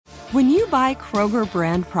When you buy Kroger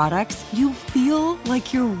brand products, you feel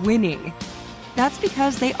like you're winning. That's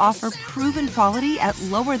because they offer proven quality at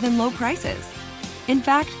lower than low prices. In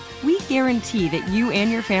fact, we guarantee that you and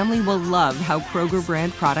your family will love how Kroger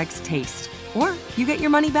brand products taste, or you get your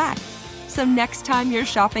money back. So next time you're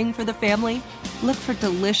shopping for the family, look for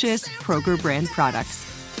delicious Kroger brand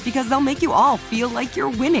products, because they'll make you all feel like you're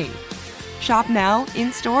winning. Shop now,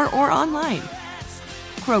 in-store, or online.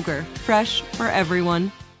 Kroger, fresh for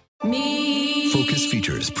everyone. Focus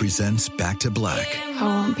Features presents Back to Black. I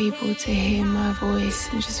want people to hear my voice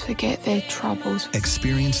and just forget their troubles.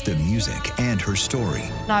 Experience the music and her story.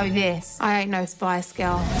 Know this. I ain't no Spice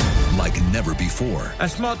Girl. Like never before.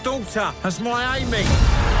 That's my daughter. That's my Amy.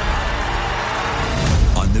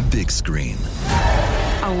 On the big screen.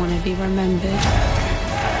 I want to be remembered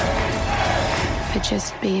for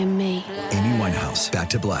just being me. Amy Winehouse, Back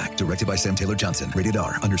to Black, directed by Sam Taylor Johnson. Rated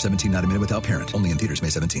R, under 17, not a minute without parent. Only in theaters May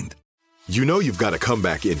 17th. You know you've got a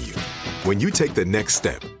comeback in you. When you take the next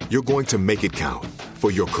step, you're going to make it count.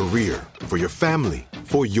 For your career, for your family,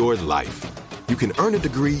 for your life. You can earn a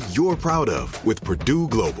degree you're proud of with Purdue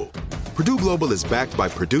Global. Purdue Global is backed by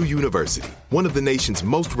Purdue University, one of the nation's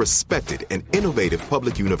most respected and innovative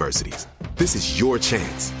public universities. This is your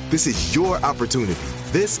chance. This is your opportunity.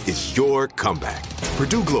 This is your comeback.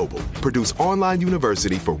 Purdue Global, Purdue's online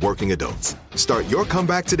university for working adults. Start your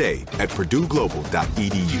comeback today at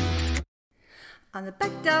purdueglobal.edu. On the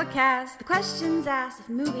Bechdel cast, the questions asked if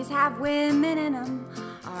movies have women in them.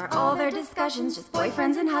 Are all their discussions just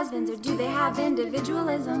boyfriends and husbands, or do they have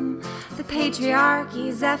individualism? The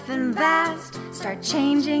patriarchy's effing vast. Start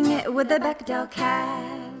changing it with the Bechdel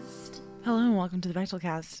cast. Hello and welcome to the Bechdel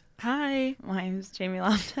cast. Hi. My name's Jamie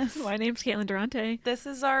Loftus. My name's Caitlin Durante. This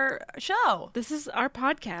is our show. This is our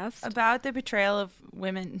podcast. About the betrayal of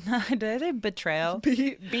women. Did I say betrayal?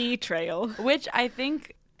 Betrayal. Which I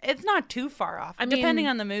think... It's not too far off, depending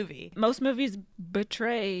on the movie. Most movies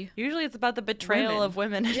betray. Usually it's about the betrayal of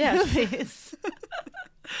women in movies.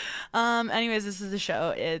 Anyways, this is the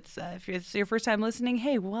show. It's if it's your first time listening,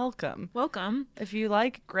 hey, welcome. Welcome. If you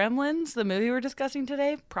like Gremlins, the movie we're discussing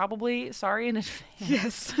today, probably sorry in advance.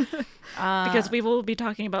 Yes. Because we will be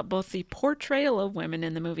talking about both the portrayal of women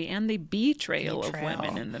in the movie and the betrayal of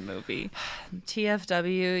women in the movie.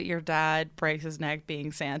 TFW, your dad breaks his neck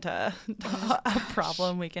being Santa. A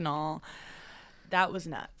problem we can all... That was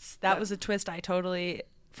nuts. That was a twist I totally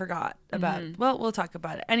forgot about. Well, we'll talk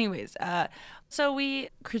about it. Anyways, so we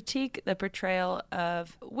critique the portrayal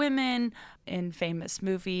of women in famous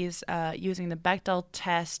movies using the Bechdel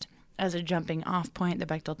test as a jumping off point, the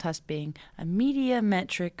Bechdel test being a media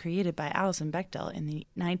metric created by Alison Bechdel in the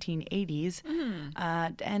 1980s.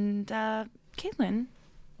 Caitlin,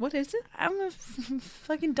 what is it? I'm a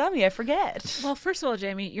fucking dummy. I forget. Well, first of all,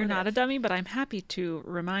 Jamie, you're not a dummy, but I'm happy to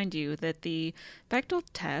remind you that the Bechdel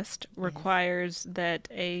test requires that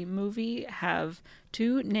a movie have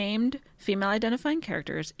two named female identifying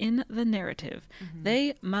characters in the narrative.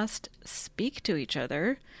 They must speak to each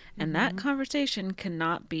other, and that conversation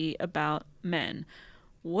cannot be about men.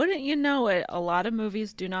 Wouldn't you know it, a lot of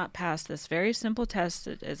movies do not pass this very simple test.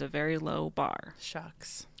 It is a very low bar.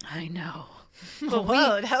 Shucks. I know. But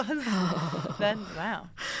whoa, that was then wow.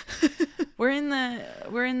 We're in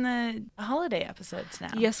the holiday episodes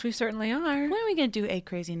now. Yes, we certainly are. When are we gonna do 8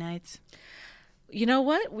 Crazy Nights? You know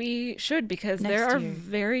what? We should, because there are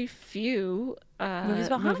very few movies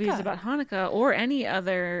about Hanukkah or any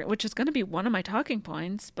other, which is going to be one of my talking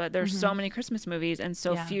points, but there's so many Christmas movies and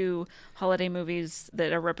so few holiday movies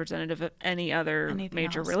that are representative of any other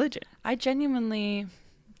major religion. I genuinely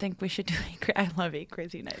think we should do I love 8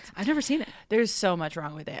 Crazy Nights. I've never seen it. There's so much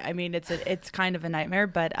wrong with it. I mean, it's kind of a nightmare,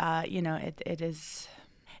 but it's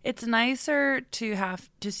nicer to have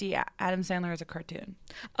to see Adam Sandler as a cartoon.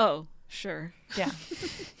 Oh, sure. Yeah.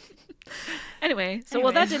 Anyway,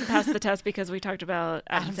 well, that didn't pass the test because we talked about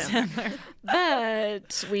Adam Sandler.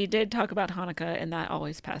 But we did talk about Hanukkah, and that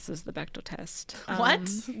always passes the Bechdel test. What?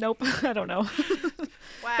 Nope. I don't know.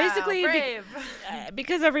 Wow, basically, brave.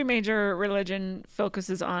 Because every major religion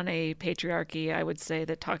focuses on a patriarchy, I would say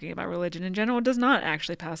that talking about religion in general does not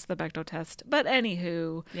actually pass the Bechdel test. But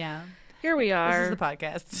anywho. Yeah. Here we are. This is the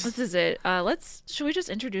podcast. This is it. Should we just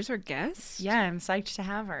introduce our guest? Yeah, I'm psyched to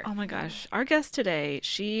have her. Oh my gosh. Our guest today,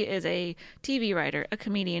 she is a TV writer, a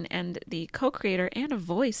comedian, and the co-creator and a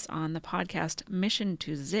voice on the podcast Mission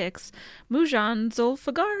to Zix, Moujan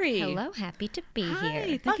Zolfaghari. Hello, happy to be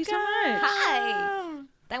here. Thank you so much. Hi.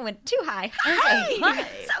 That went too high. Hi.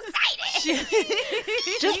 So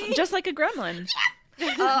excited. just like a gremlin.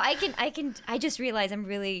 Oh, I just realized I'm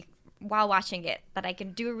really while watching it that I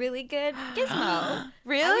can do a really good Gizmo.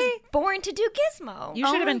 Really? I was born to do Gizmo. You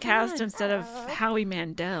should have been cast instead of Howie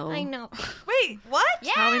Mandel. I know. Wait, what?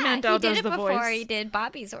 Yeah, Howie Mandel he did does it the before voice. he did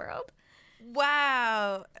Bobby's World.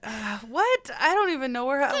 Wow. What? I don't even know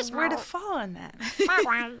where to fall on that.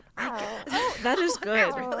 That is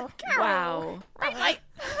good. Wow.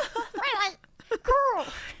 Cool.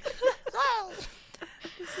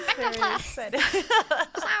 Very exciting.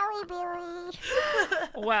 Sorry, Billy.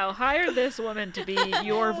 Wow, hire this woman to be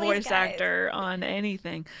your voice guys. actor on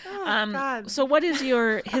anything. God. So what is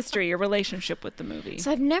your history, your relationship with the movie?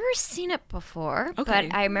 So I've never seen it before, Okay.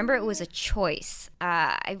 but I remember it was a choice.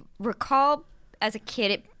 I recall as a kid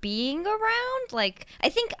it being around. Like, I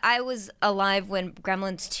think I was alive when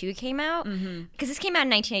Gremlins 2 came out. Because this came out in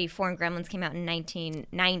 1984 and Gremlins came out in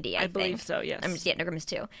 1990, I think. believe so, yes. No, Gremlins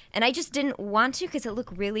 2. And I just didn't want to because it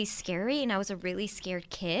looked really scary and I was a really scared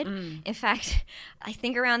kid. In fact, I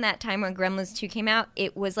think around that time when Gremlins 2 came out,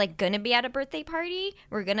 it was like going to be at a birthday party.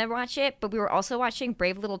 We're going to watch it, but we were also watching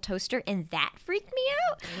Brave Little Toaster and that freaked me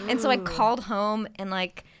out. And so I called home and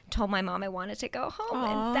like told my mom I wanted to go home.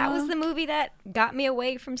 And that was the movie that got me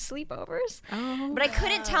away from sleepovers. But I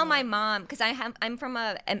couldn't tell my mom because I'm from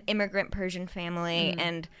an immigrant Persian family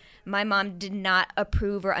and my mom did not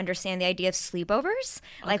approve or understand the idea of sleepovers.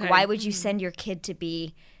 Like, why would you send your kid to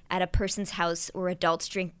be at a person's house where adults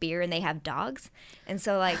drink beer and they have dogs? And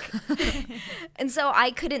so like and so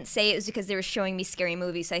I couldn't say it was because they were showing me scary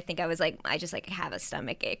movies. So I think I was like, I just like have a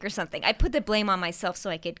stomach ache or something. I put the blame on myself so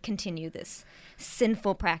I could continue this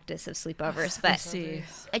sinful practice of sleepovers. But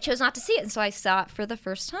I chose not to see it. And so I saw it for the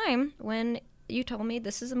first time when you told me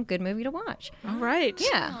this is a good movie to watch. All right.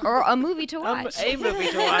 Yeah, or a movie to watch. A movie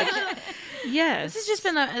to watch. Yes. This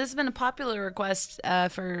has been a popular request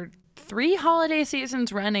for 3 holiday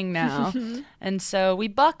seasons running now, and so we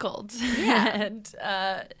buckled. Yeah. And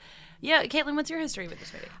Caitlin, what's your history with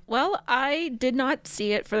this movie? Well, I did not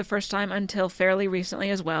see it for the first time until fairly recently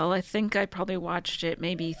as well. I think I probably watched it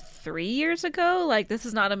maybe 3 years ago. Like, this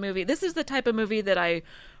is not a movie. This is the type of movie that I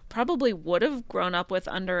probably would have grown up with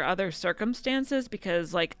under other circumstances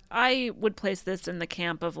because, like, I would place this in the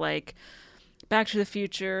camp of, like, Back to the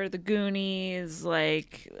Future, The Goonies,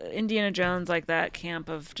 like Indiana Jones, like that camp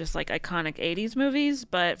of just like iconic 80s movies.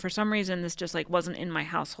 But for some reason, this just like wasn't in my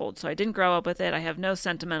household. So I didn't grow up with it. I have no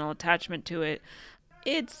sentimental attachment to it.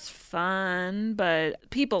 It's fun, but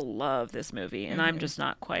people love this movie, and I'm just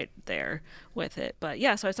not quite there with it. But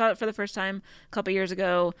yeah, so I saw it for the first time a couple years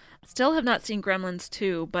ago. Still have not seen Gremlins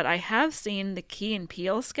 2, but I have seen the Key and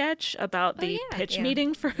Peele sketch about the pitch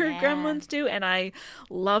meeting for Gremlins 2, and I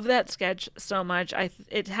love that sketch so much.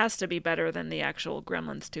 It has to be better than the actual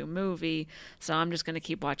Gremlins 2 movie, so I'm just going to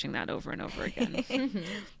keep watching that over and over again.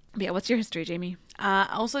 But yeah, what's your history, Jamie?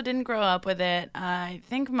 Also didn't grow up with it. I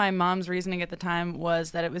think my mom's reasoning at the time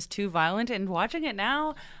was that it was too violent, and watching it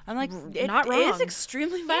now, I'm like, not wrong. It is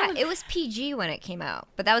extremely violent. Yeah, it was PG when it came out,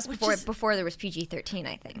 but that was before there was PG-13,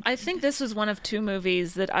 I think. I think this was one of 2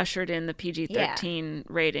 movies that ushered in the PG-13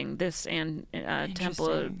 rating, this and Temple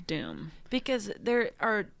of Doom. Because there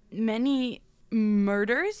are many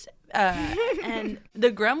murders and the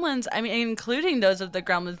Gremlins, I mean, including those of the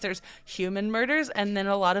Gremlins, there's human murders and then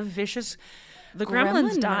a lot of vicious The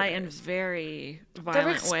Gremlins die in very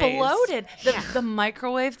violent ways. They're exploded. The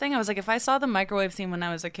microwave thing, I was like, if I saw the microwave scene when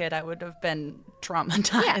I was a kid, I would have been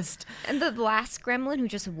traumatized. Yeah. And the last gremlin who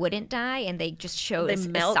just wouldn't die, and they just showed his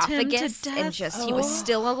melt esophagus, him to and just he was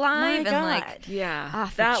still alive. My And God. like, yeah,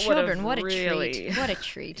 for that children, would what have really... a treat! What a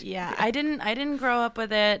treat! Yeah, I didn't grow up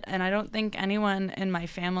with it, and I don't think anyone in my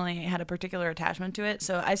family had a particular attachment to it.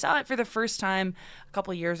 So I saw it for the first time a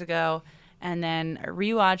couple years ago, and then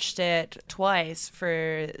rewatched it twice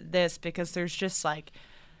for this because there's just like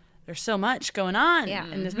there's so much going on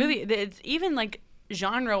in this movie. It's even like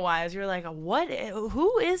genre-wise, you're like, what?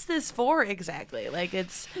 Who is this for exactly? Like,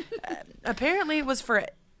 it's apparently it was for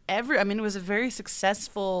I mean, it was a very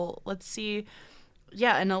successful. Let's see.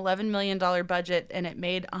 Yeah, an $11 million budget, and it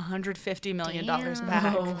made $150 million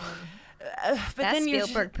back. But That's then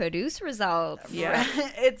Spielberg produce results. Yeah.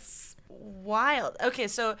 It's wild. Okay,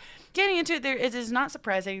 so getting into it, it is not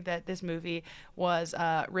surprising that this movie was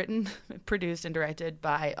written, produced, and directed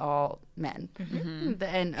by all men,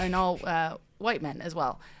 and all white men as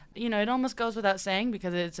well. You know, it almost goes without saying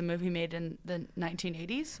because it's a movie made in the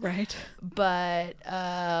 1980s. Right.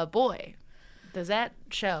 But boy, does that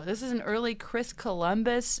show. This is an early Chris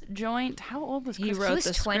Columbus joint. How old was Chris? He wrote He was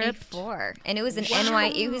the 24, and it was an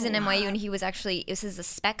NYU. It was an NYU, and he was actually, this is a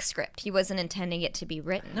spec script. He wasn't intending it to be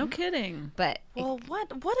written. No kidding. But Well,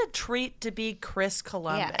 what a treat to be Chris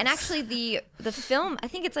Columbus. yeah, and actually the film, I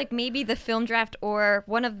think it's like maybe the film draft or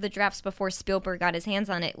one of the drafts before Spielberg got his hands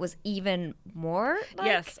on it was even more. Like,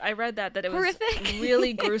 yes, I read that it horrific. was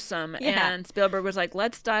really gruesome, Yeah. and Spielberg was like,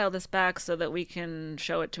 "Let's dial this back so that we can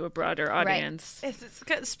show it to a broader audience."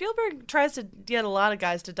 Spielberg tries to get a lot of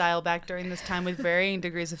guys to dial back during this time with varying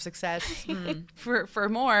degrees of success. For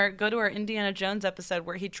more, go to our Indiana Jones episode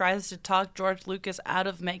where he tries to talk George Lucas out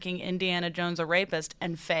of making Indiana Jones a rapist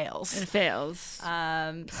and fails. So,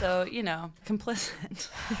 complicit.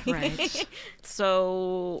 Right.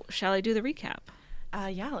 So, shall I do the recap?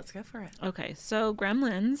 Yeah, let's go for it. Okay, so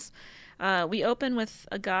Gremlins. We open with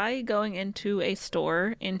a guy going into a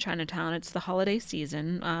store in Chinatown. It's the holiday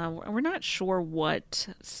season. We're not sure what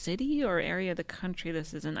city or area of the country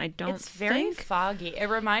this is in. It's very foggy. It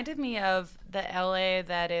reminded me of the LA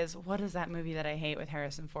that is, what is that movie that I hate with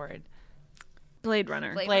Harrison Ford? Blade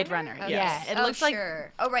Runner. Blade Runner. Oh, Yeah, yes. it looks like.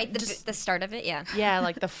 Oh, right, the start of it, yeah. Yeah,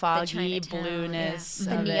 like the foggy Chinatown, blueness,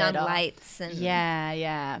 the of neon it all. lights, and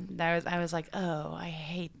Yeah. I was like, oh, I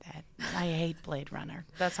hate that. I hate Blade Runner.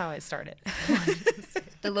 That's how I started.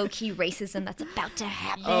 the low key racism that's about to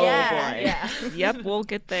happen. Oh Yeah, boy. yeah. Yep, we'll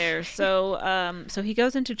get there. So so he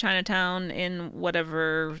goes into Chinatown in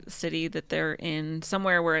whatever city that they're in,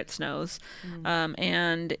 somewhere where it snows.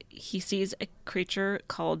 And he sees a creature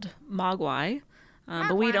called Mogwai.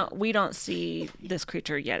 But we don't see this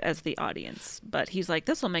creature yet as the audience. But he's like,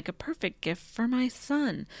 this will make a perfect gift for my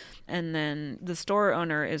son. And then the store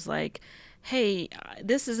owner is like, hey,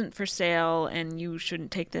 this isn't for sale and you shouldn't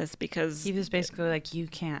take this because... He was basically like, you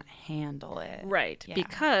can't handle it. Right, Yeah.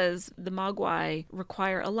 because the Mogwai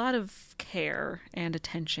require a lot of care and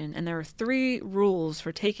attention. And there are 3 rules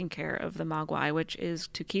for taking care of the Mogwai, which is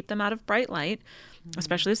to keep them out of bright light,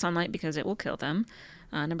 especially sunlight because it will kill them.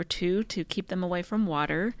 Number 2, to keep them away from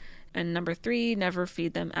water. And number 3, never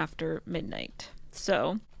feed them after midnight.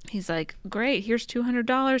 So he's like, great, here's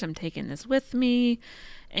 $200. I'm taking this with me.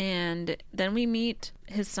 And then we meet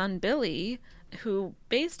his son, Billy, who,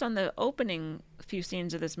 based on the opening few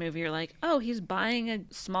scenes of this movie, you're like, oh, he's buying a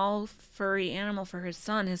small furry animal for his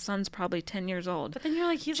son. His son's probably 10 years old. But then you're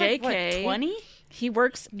like, he's JK, like, what, 20? He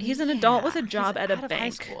works, he's an adult with a job He's at a out of high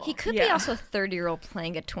bank. school. He could be Yeah. also a 30-year-old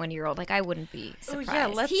playing a 20-year-old. Like, I wouldn't be surprised.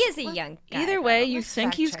 yeah, he is a young guy. Either way, though. you Let's think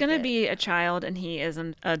fact he's check going to it. be a child and he is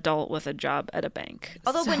an adult with a job at a bank.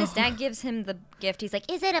 Although when So- his dad gives him the gift, he's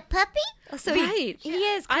like, is it a puppy? So Right. he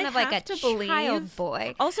is kind I of like a have to believe- child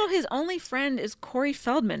boy. Also, his only friend is Corey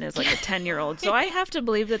Feldman, is like a 10-year-old. So I have to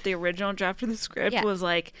believe that the original draft of the script Yeah. was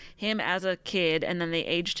like him as a kid, and then they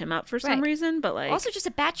aged him up for some Right. reason. But like, Also just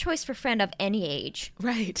a bad choice for friend of any age.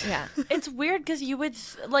 right? Yeah. It's weird because you would,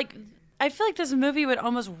 like, I feel like this movie would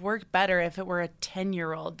almost work better if it were a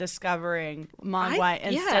 10-year-old discovering Mogwai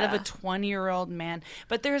instead of a yeah. 20-year-old man.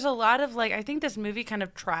 But there's a lot of, like, I think this movie kind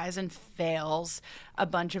of tries and fails a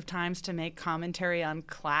bunch of times to make commentary on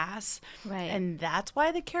class. Right. And that's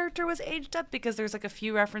why the character was aged up, because there's, like, a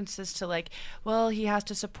few references to, like, well, he has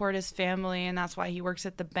to support his family and that's why he works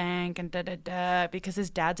at the bank and da-da-da, because his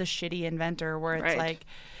dad's a shitty inventor, where it's Right. like,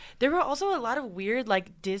 there were also a lot of weird,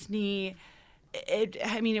 like, Disney...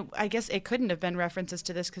 I guess it couldn't have been references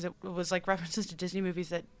to this because it was like references to Disney movies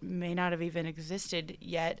that may not have even existed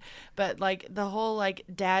yet. But like the whole like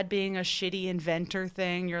dad being a shitty inventor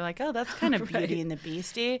thing, you're like, oh, that's kind of Beauty and the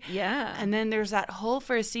Beastie. Yeah. And then there's that whole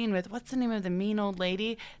first scene with, what's the name of the mean old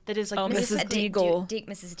lady that is like Oh, Mrs. Mrs. Deagle.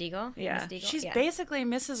 Mrs. Deagle? Yeah. Mrs. Deagle? She's Yeah. basically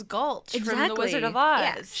Mrs. Gulch from The Exactly. Wizard of Oz.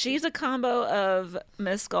 Yeah. She's a combo of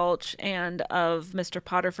Miss Gulch and of Mr.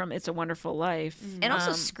 Potter from It's a Wonderful Life. And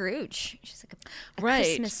also Scrooge. She's like a Right.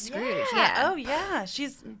 Christmas Scrooge. Yeah. Oh yeah.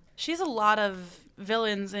 She's a lot of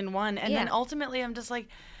villains in one. And then Yeah. ultimately I'm just like,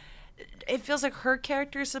 it feels like her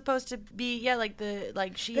character is supposed to be she like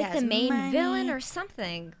has the main money, villain or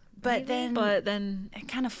something. but maybe? Then it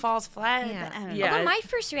kind of falls flat. Yeah. I don't know. Yeah. Although my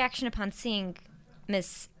first reaction upon seeing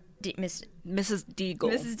Mrs. Deagle.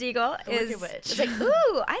 Mrs. Deagle Wicked is Witch. it's like,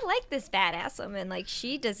 ooh, I like this badass woman. Like,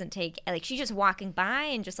 she doesn't take, like, she's just walking by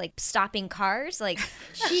and just, like, stopping cars. Like,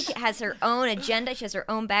 she has her own agenda. She has her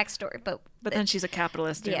own backstory. But then she's a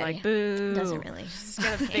capitalist. You're yeah, like, yeah. boo. Doesn't really. She's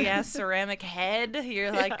got a big ass ceramic head.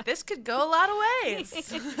 You're like, this could go a lot of ways.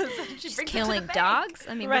 She's killing dogs.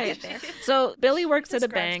 I mean, we'll Right. get there. So Billy works at a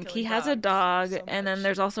Describes bank. He killing has a dogs dog, so and then much.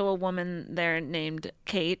 there's also a woman there named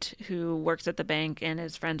Kate who works at the bank and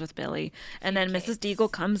is friends with Billy. And then Mrs. Deagle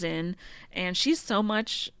comes in, and she's so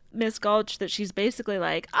much Miss Gulch that she's basically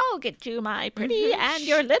like, I'll get you, my pretty, and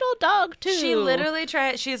your little dog, too. She literally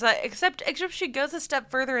tries. She's like, except she goes a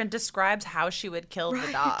step further and describes how she would kill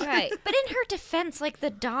the dog. Right. But in her defense, like, the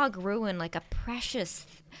dog ruined, like, a precious,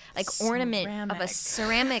 like, ornament of a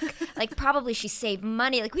ceramic. Like, probably she saved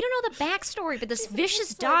money. Like, we don't know the backstory, but this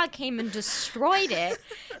vicious dog came and destroyed it.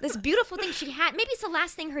 This beautiful thing she had. Maybe it's the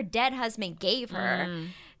last thing her dead husband gave her.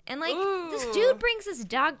 And, like, this dude brings his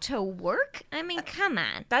dog to work? I mean, come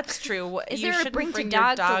on. That's true. Is You there a shouldn't bring your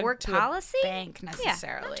dog to work to policy? A bank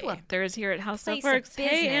necessarily. Yeah, There is here at House That place of Works.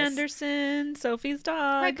 Hey, business. Anderson, Sophie's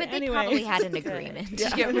dog. Right, but they Anyway. probably had an agreement.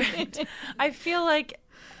 Yeah, right. I feel like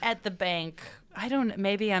at the bank,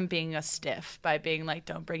 maybe I'm being a stiff by being like,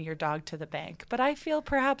 don't bring your dog to the bank, but I feel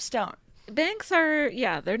perhaps don't. Banks are,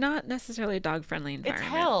 they're not necessarily a dog-friendly It's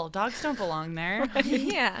environment. hell. Dogs don't belong there.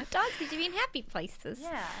 Yeah, dogs need to be in happy places.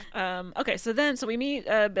 Yeah. Okay, so we meet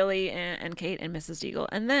Billy and Kate and Mrs. Deagle,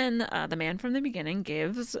 and then the man from the beginning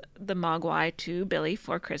gives the Mogwai to Billy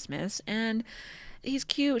for Christmas, and he's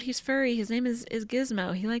cute, he's furry, his name is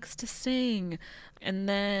Gizmo, he likes to sing. And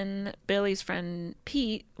then Billy's friend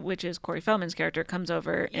Pete, which is Corey Feldman's character, comes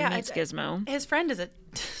over and meets Gizmo. His friend is a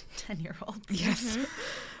 10-year-old. Yes.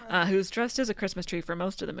 Who's dressed as a Christmas tree for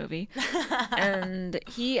most of the movie. And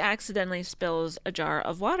he accidentally spills a jar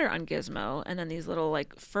of water on Gizmo, and then these little,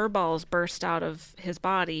 like, fur balls burst out of his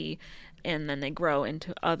body, and then they grow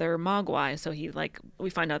into other Mogwai. So we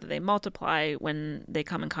find out that they multiply when they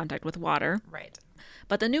come in contact with water. Right.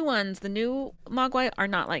 But the new Mogwai are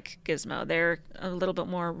not like Gizmo. They're a little bit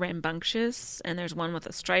more rambunctious, and there's one with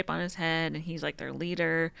a stripe on his head, and he's like their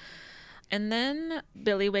leader. And then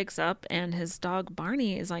Billy wakes up and his dog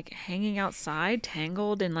Barney is like hanging outside,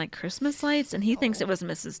 tangled in like Christmas lights, and he thinks it was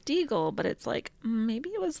Mrs. Deagle, but it's like, maybe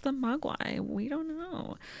it was the Mogwai. We don't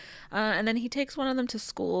know. And then he takes one of them to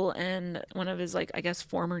school, and one of his, like, I guess,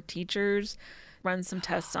 former teachers runs some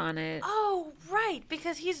tests on it. Oh, right,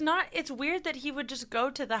 because he's not, it's weird that he would just go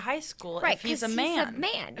to the high school Right, if he's a 'cause man. He's a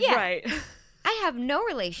man, yeah. Right. I have no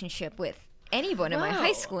relationship with anyone in my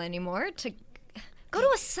high school anymore to go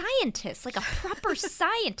to a scientist, like a proper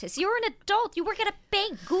scientist. You're an adult. You work at a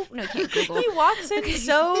bank. No, you can't Google. He walks in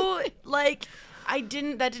so, like, that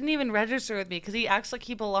didn't even register with me because he acts like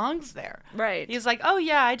he belongs there. Right. He's like, oh,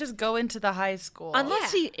 yeah, I just go into the high school.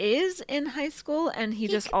 Unless he is in high school and he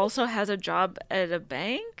just also has a job at a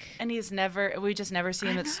bank. And we just never see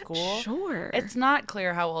him at school. Sure. It's not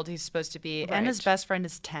clear how old he's supposed to be. Right. And his best friend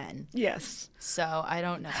is 10. Yes. So I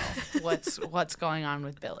don't know what's going on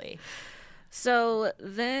with Billy. So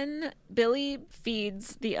then Billy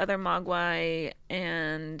feeds the other Mogwai,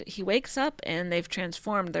 and he wakes up and they've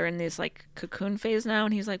transformed. They're in this like cocoon phase now,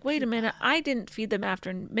 and he's like, wait a minute, I didn't feed them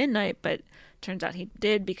after midnight, but turns out he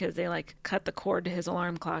did because they like cut the cord to his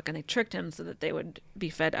alarm clock and they tricked him so that they would be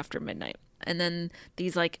fed after midnight. And then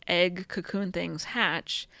these like egg cocoon things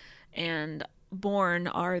hatch, and born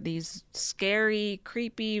are these scary,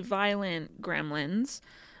 creepy, violent gremlins.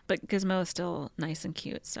 But Gizmo is still nice and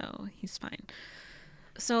cute, so he's fine.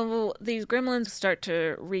 So these gremlins start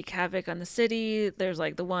to wreak havoc on the city. There's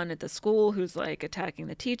like the one at the school who's like attacking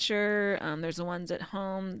the teacher. There's the ones at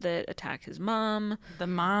home that attack his mom. The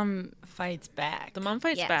mom fights back.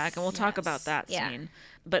 Yes. Back, and we'll talk about that scene.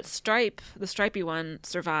 But Stripe, the stripey one,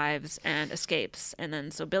 survives and escapes. And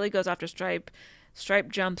then so Billy goes after Stripe.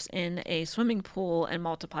 Stripe jumps in a swimming pool and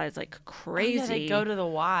multiplies like crazy. Oh, yeah, they go to the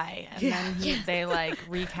Y, and then they like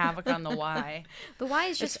wreak havoc on the Y. The Y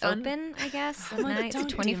is just open, I guess. At night. It's a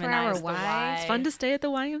Don't 24-hour demonize the Y. It's fun to stay at the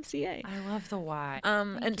YMCA. I love the Y.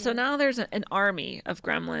 So now there's an army of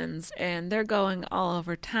gremlins, and they're going all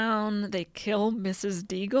over town. They kill Mrs.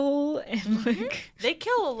 Deagle, and like they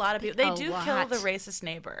kill a lot of people. They A do lot. kill the racist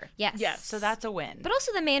neighbor. Yes. So that's a win. But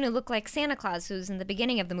also the man who looked like Santa Claus, who's in the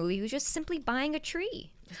beginning of the movie, who's just simply buying a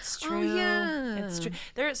tree. It's true. Oh, yeah. It's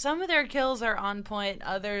true. Some of their kills are on point.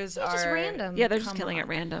 Others are just random. Yeah, they're just killing at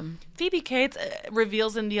random. Phoebe Cates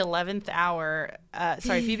reveals in the 11th hour.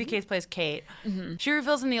 Phoebe Cates plays Kate. Mm-hmm. She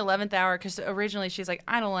reveals in the 11th hour because originally she's like,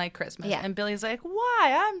 I don't like Christmas. Yeah. And Billy's like,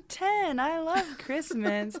 why? I'm 10. I love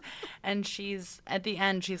Christmas. And at the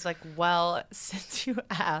end, she's like, well, since you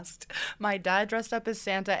asked, my dad dressed up as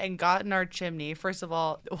Santa and got in our chimney. First of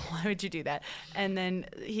all, why would you do that? And then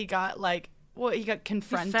he got he got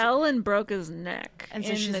confronted. He fell and broke his neck and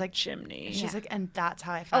so in she's the like, chimney. She's like, and that's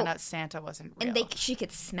how I found out Santa wasn't real. And she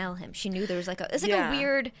could smell him. She knew there was a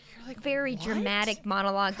weird, very dramatic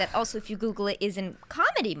monologue that also, if you Google it, is in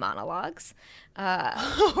comedy monologues.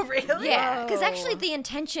 Oh, really? Yeah, because actually the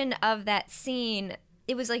intention of that scene,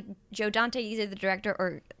 it was like Joe Dante, either the director,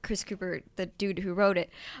 or Chris Cooper, the dude who wrote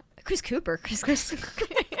it. Chris Cooper.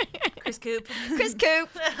 Chris Coop. Chris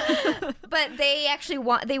Coop. But they actually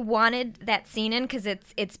wanted that scene in because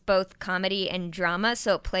it's both comedy and drama,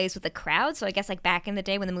 so it plays with the crowd. So I guess like back in the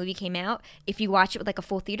day when the movie came out, if you watch it with like a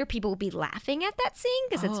full theater, people would be laughing at that scene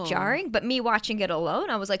because it's jarring. But me watching it alone,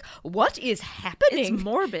 I was like, what is happening? It's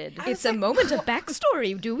morbid. It's a moment of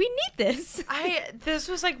backstory. Do we need this? This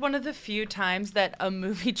was like one of the few times that a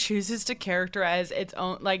movie chooses to characterize its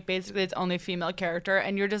own, like basically its only female character,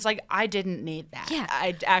 and you're just like, I didn't need that. Yeah.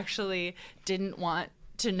 I actually didn't want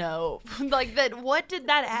to know like that. What did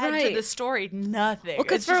that add to the story? Nothing. Well,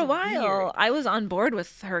 because for a while weird. I was on board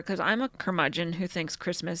with her because I'm a curmudgeon who thinks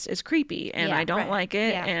Christmas is creepy and I don't like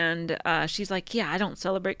it. Yeah. And she's like, yeah, I don't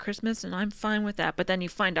celebrate Christmas and I'm fine with that. But then you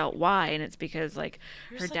find out why, and it's because like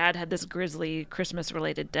her dad had this grisly Christmas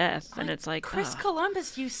related death, and it's like Chris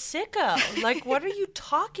Columbus, you sicko! Like, what are you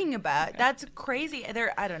talking about? That's crazy.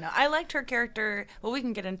 I don't know. I liked her character. Well, we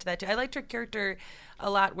can get into that too. I liked her character a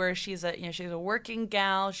lot, where she's a working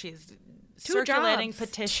gal. She's circulating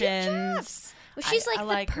petitions. Well, she's I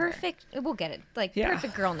like the perfect. We'll get it. Like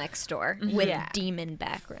perfect girl next door with a demon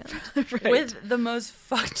background, with the most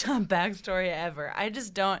fucked up backstory ever. I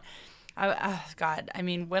just don't. God, I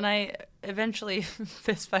mean, when I eventually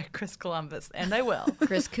fist fight Chris Columbus, and I will,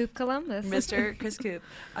 Chris Coop Columbus, Mr. Chris Coop,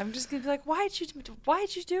 I'm just gonna be like, why'd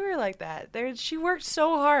you do her like that? She worked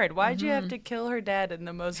so hard. Why'd you have to kill her dad in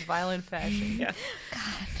the most violent fashion? Yeah.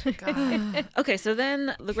 God. Okay, so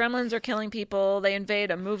then the Gremlins are killing people. They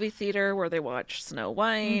invade a movie theater where they watch Snow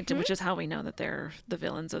White, which is how we know that they're the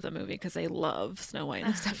villains of the movie, because they love Snow White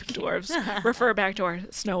and the Seven Dwarfs. Refer back to our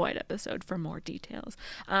Snow White episode for more details.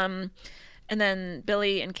 And then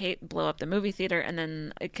Billy and Kate blow up the movie theater, and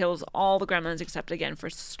then it kills all the Gremlins except again for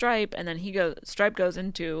Stripe. And then Stripe goes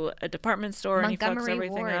into a department store and he fucks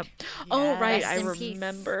everything Ward. up. Oh, right, I Rest in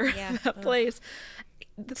remember peace. that place.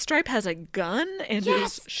 The Stripe has a gun and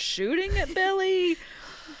is shooting at Billy.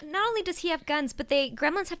 Not only does he have guns, but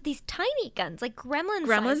Gremlins have these tiny guns, like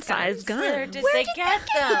gremlin-sized guns. Where did they get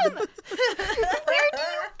them? Where do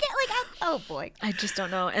you get oh boy. I just don't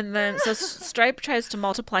know. And then so Stripe tries to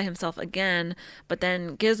multiply himself again, but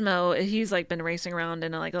then Gizmo, he's like been racing around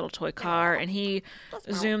in a like little toy car, and he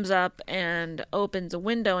zooms up and opens a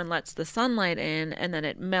window and lets the sunlight in, and then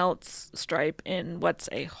it melts Stripe in what's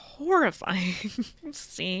a horrifying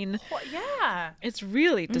scene. Yeah. It's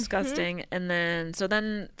really disgusting. And then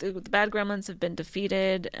the bad Gremlins have been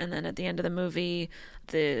defeated, and then at the end of the movie,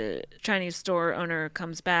 the Chinese store owner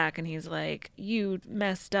comes back and he's like, you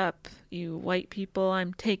messed up, you white people.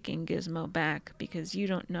 I'm taking Gizmo back because you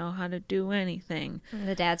don't know how to do anything. And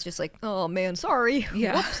the dad's just like, oh man, sorry.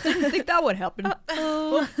 Yeah. Whoops, didn't think that would happen.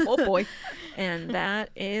 Oh boy. And that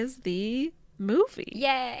is the movie.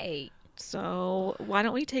 Yay. So why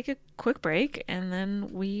don't we take a quick break and then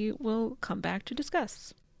we will come back to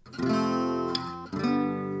discuss.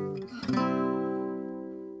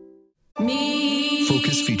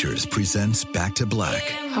 Focus Features presents Back to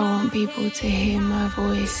Black. I want people to hear my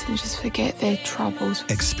voice and just forget their troubles.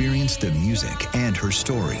 Experience the music and her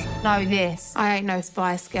story Know this. I ain't no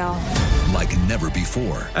Spice Girl. like never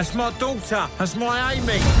before. That's my daughter. That's my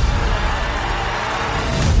Amy.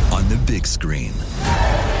 On the big screen.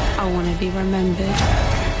 I want to be remembered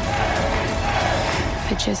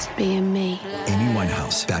for just being me. Amy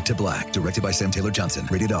Winehouse, Back to Black, directed by Sam Taylor Johnson.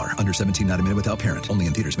 Rated R, under 17, not a minute without parent. Only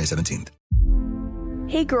in theaters May 17th.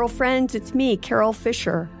 Hey girlfriends, it's me, Carol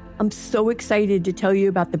Fisher. I'm so excited to tell you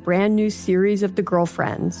about the brand new series of The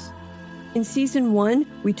Girlfriends. In season 1,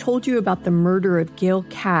 we told you about the murder of Gail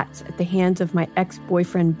Katz at the hands of my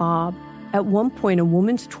ex-boyfriend Bob. At one point, a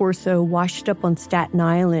woman's torso washed up on Staten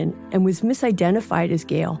Island and was misidentified as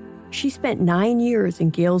Gail. She spent 9 years in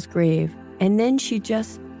Gail's grave, and then she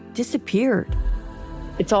just disappeared.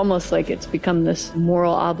 It's almost like it's become this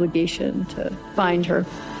moral obligation to find her.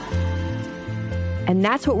 And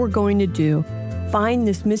that's what we're going to do. Find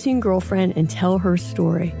this missing girlfriend and tell her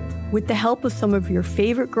story. With the help of some of your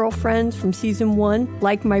favorite girlfriends from season 1,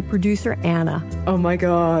 like my producer, Anna. Oh my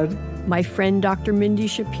God. My friend, Dr. Mindy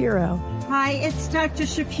Shapiro. Hi, it's Dr.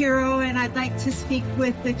 Shapiro, and I'd like to speak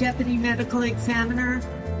with the deputy medical examiner.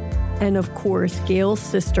 And of course, Gail's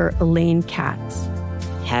sister, Elaine Katz.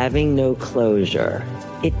 Having no closure,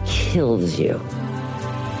 it kills you.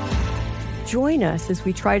 Join us as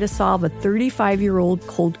we try to solve a 35-year-old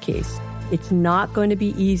cold case. It's not going to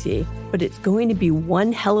be easy, but it's going to be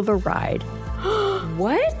one hell of a ride.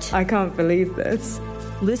 What? I can't believe this.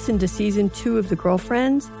 Listen to season 2 of The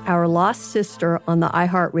Girlfriends, Our Lost Sister on the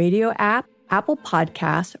iHeartRadio app, Apple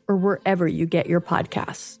Podcasts, or wherever you get your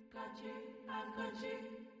podcasts.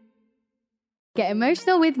 Get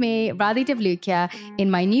emotional with me, Radhi Devlukia, in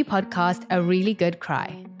my new podcast, A Really Good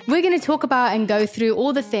Cry. We're going to talk about and go through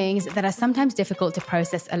all the things that are sometimes difficult to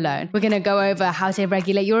process alone. We're going to go over how to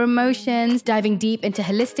regulate your emotions, diving deep into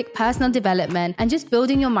holistic personal development, and just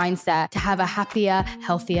building your mindset to have a happier,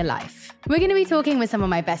 healthier life. We're going to be talking with some of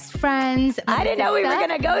my best friends. I didn't know we were going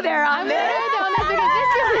to go there on this.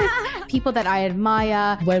 People that I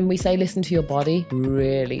admire. When we say listen to your body,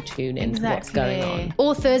 really tune into what's going on.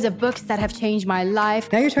 Authors of books that have changed my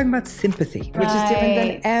life. Now you're talking about sympathy, which is different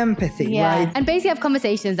than empathy, right? And basically have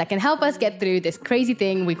conversations that can help us get through this crazy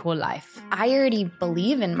thing we call life. I already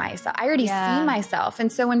believe in myself. I already see myself.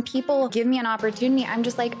 And so when people give me an opportunity, I'm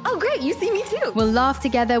just like, oh, great, you see me too. We'll laugh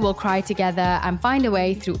together, we'll cry together, and find a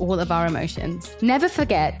way through all of our emotions. Never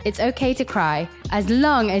forget, it's okay to cry, as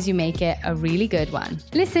long as you make it a really good one.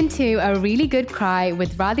 Listen to A Really Good Cry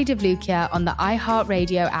with Radhi Devlukia on the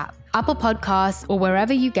iHeartRadio app, Apple Podcasts, or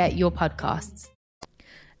wherever you get your podcasts.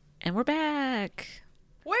 And we're back.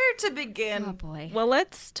 Where to begin? Oh, boy. Well,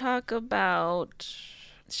 let's talk about...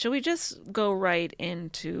 Shall we just go right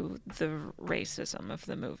into the racism of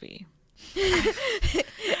the movie?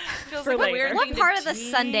 Feels like a weird What part of the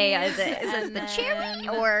sundae is it? Is it the cherry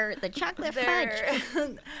or the chocolate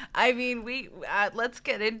fudge? I mean, let's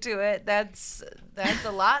get into it. That's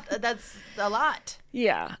a lot. That's a lot.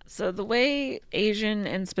 Yeah. So the way Asian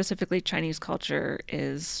and specifically Chinese culture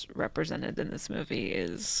is represented in this movie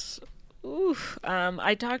is...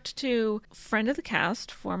 I talked to a friend of the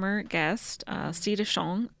cast, former guest, Sita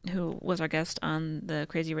Shong, who was our guest on the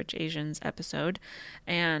Crazy Rich Asians episode,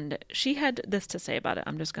 and she had this to say about it.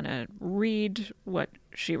 I'm just going to read what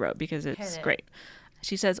she wrote because it's great.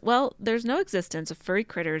 She says, well, there's no existence of furry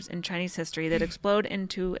critters in Chinese history that explode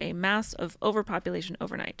into a mass of overpopulation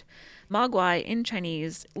overnight. Mogwai in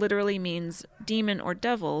Chinese literally means demon or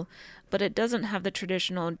devil, but it doesn't have the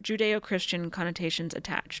traditional Judeo-Christian connotations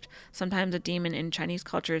attached. Sometimes a demon in Chinese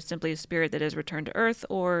culture is simply a spirit that has returned to Earth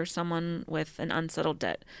or someone with an unsettled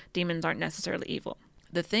debt. Demons aren't necessarily evil.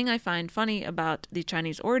 The thing I find funny about the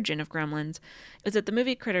Chinese origin of Gremlins is that the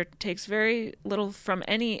movie Critter takes very little from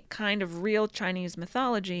any kind of real Chinese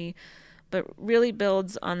mythology, but really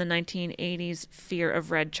builds on the 1980s fear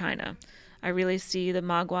of Red China. I really see the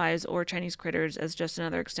Mogwais or Chinese critters as just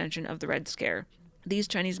another extension of the Red Scare. These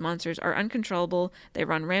Chinese monsters are uncontrollable. They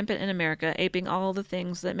run rampant in America, aping all the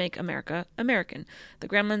things that make America American. The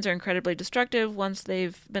Gremlins are incredibly destructive. Once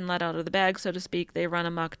they've been let out of the bag, so to speak, they run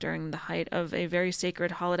amok during the height of a very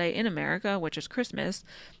sacred holiday in America, which is Christmas.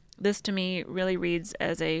 This, to me, really reads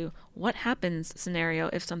as a what happens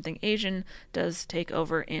scenario if something Asian does take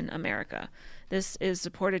over in America. This is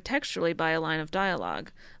supported textually by a line of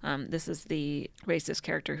dialogue. This is the racist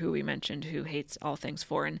character who we mentioned who hates all things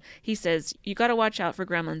foreign. He says, you got to watch out for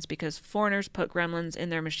gremlins because foreigners put gremlins in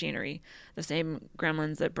their machinery, the same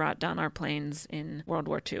gremlins that brought down our planes in World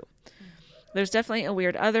War II. There's definitely a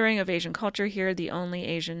weird othering of Asian culture here. The only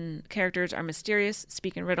Asian characters are mysterious,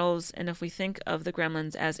 speak in riddles, and if we think of the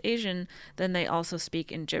gremlins as Asian, then they also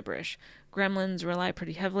speak in gibberish. Gremlins rely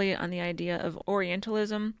pretty heavily on the idea of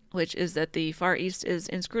Orientalism, which is that the Far East is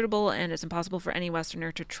inscrutable and it's impossible for any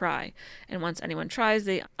Westerner to try. And once anyone tries,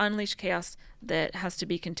 they unleash chaos that has to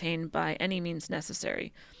be contained by any means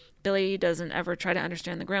necessary. Billy doesn't ever try to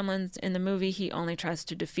understand the gremlins. In the movie, he only tries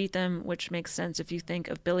to defeat them, which makes sense if you think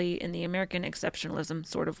of Billy in the American exceptionalism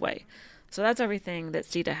sort of way. So that's everything that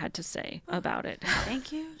Sita had to say about it.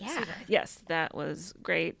 Thank you. Yeah. Sita. Yes, that was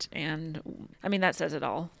great. And I mean, that says it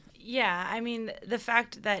all. Yeah, I mean, the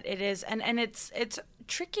fact that it is, and it's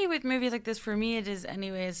tricky with movies like this, for me it is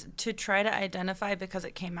anyways, to try to identify, because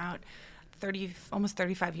it came out almost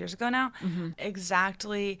 35 years ago now,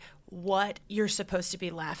 exactly what you're supposed to be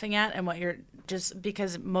laughing at and what you're just,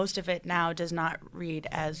 because most of it now does not read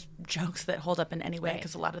as jokes that hold up in any way,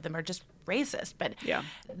 because a lot of them are just racist. But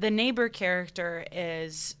the neighbor character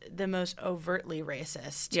is the most overtly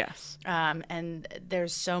racist. Yes. And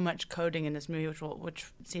there's so much coding in this movie, which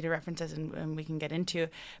Sita references and we can get into.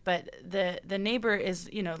 But the neighbor is,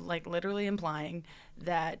 like literally implying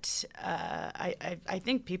that I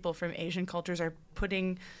think people from Asian cultures are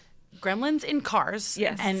putting gremlins in cars.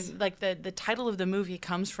 Yes. And like the title of the movie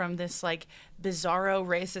comes from this like bizarro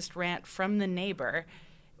racist rant from the neighbor,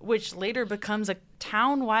 which later becomes a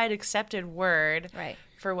town-wide accepted word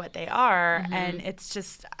for what they are. And it's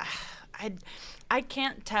just, I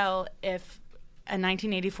can't tell if a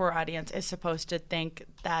 1984 audience is supposed to think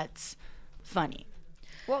that's funny.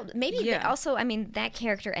 Well, maybe also, I mean, that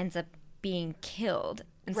character ends up being killed.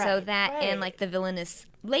 And so that and like the villainous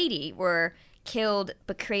lady were killed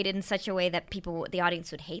but created in such a way that the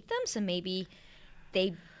audience would hate them. So maybe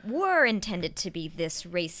they were intended to be this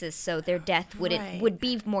racist, so their death would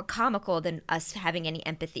be more comical than us having any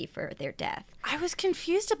empathy for their death. I was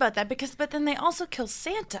confused about that but then they also kill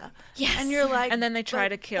Santa. Yes. And you're like, and then they try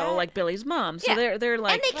to kill like Billy's mom. So they're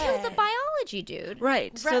like, and they kill the biology dude.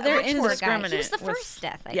 Right. So they're indiscriminate. He was the first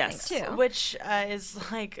death, I think, too. Which is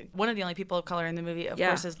like one of the only people of color in the movie, of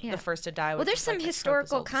course, is the first to die. Well, there's some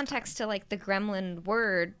historical context to like the gremlin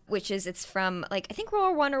word, which is it's from like I think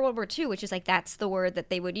World War I or World War II, which is like that's the word that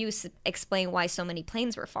they would use to explain why so many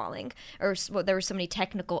planes were falling or there were so many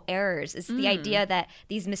technical errors. It's the idea that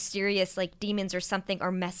these mysterious like demons or something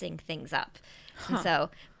are messing things up. And so,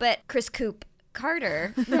 but Chris Coop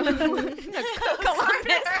Carter, Columbus.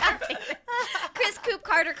 Chris Coop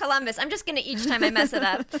Carter Columbus. I'm just gonna each time I mess it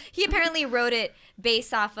up. He apparently wrote it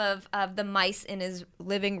based off of the mice in his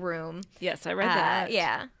living room. Yes, I read that.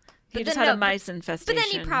 Yeah, He just had a mice infestation.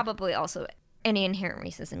 But then he probably also any inherent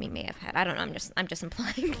racism he may have had. I don't know. I'm just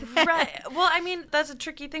implying that. Right. Well, I mean, that's a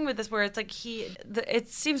tricky thing with this, where it's like it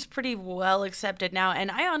seems pretty well accepted now,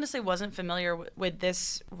 and I honestly wasn't familiar with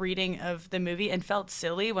this reading of the movie and felt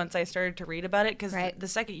silly once I started to read about it, because the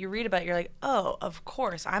second you read about it, you're like, oh, of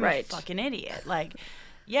course, I'm a fucking idiot. Like,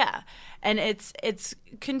 yeah, and it's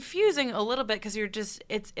confusing a little bit because you're just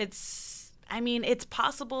it's. I mean, it's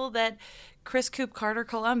possible that Chris Coop Carter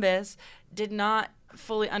Columbus did not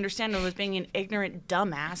fully understand and was being an ignorant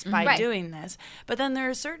dumbass by doing this. But then there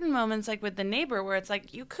are certain moments like with the neighbor where it's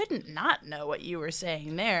like you couldn't not know what you were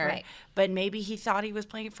saying there, but maybe he thought he was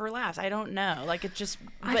playing it for laughs. I don't know. Like it just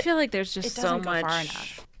I feel like there's just so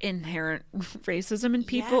much inherent racism in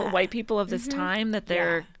people, white people of this time, that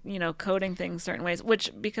they're, you know, coding things certain ways,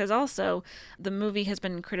 which because also the movie has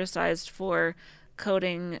been criticized for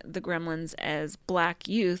coding the Gremlins as black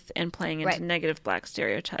youth and playing into negative black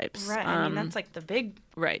stereotypes. Right. I mean, that's like the big...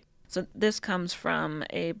 Right. So this comes from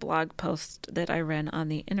a blog post that I read on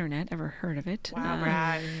the internet. Ever heard of it?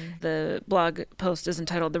 Wow. The blog post is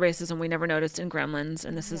entitled The Racism We Never Noticed in Gremlins,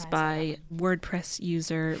 and this is by WordPress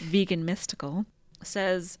user Vegan Mystical.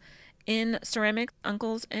 Says, in Ceramic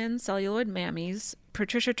Uncles and Celluloid Mammies,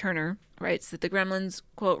 Patricia Turner writes that the Gremlins,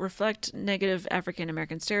 quote, reflect negative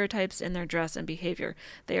African-American stereotypes in their dress and behavior.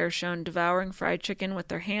 They are shown devouring fried chicken with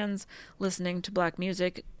their hands, listening to black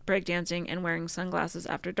music, breakdancing, and wearing sunglasses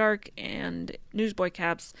after dark, and newsboy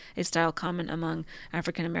caps, a style common among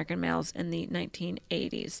African-American males in the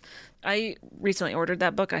 1980s. I recently ordered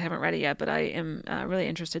that book. I haven't read it yet, but I am really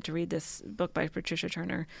interested to read this book by Patricia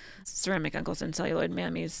Turner, Ceramic Uncles and Celluloid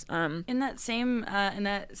Mammies. In that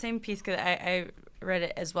same piece, 'cause I read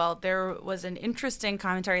it as well, there was an interesting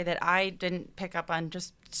commentary that I didn't pick up on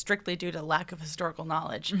just strictly due to lack of historical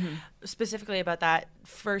knowledge, specifically about that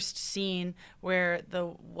first scene where the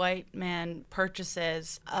white man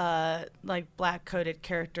purchases a like black coded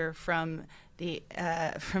character from the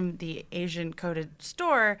Asian coded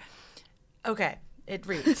store. Okay, it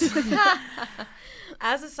reads.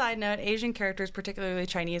 As a side note, Asian characters, particularly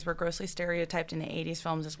Chinese, were grossly stereotyped in the 80s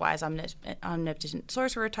films as wise, omnipotent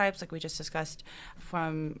sorcerer types, like we just discussed,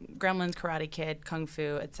 from Gremlins, Karate Kid, Kung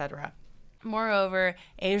Fu, etc. Moreover,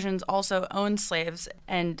 Asians also owned slaves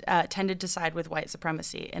and tended to side with white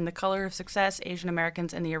supremacy. In The Color of Success, Asian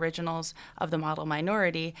Americans and the Originals of the Model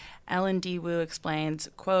Minority, Ellen D. Wu explains,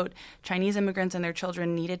 quote, Chinese immigrants and their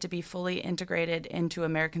children needed to be fully integrated into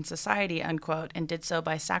American society, unquote, and did so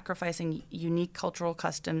by sacrificing unique cultural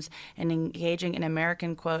customs and engaging in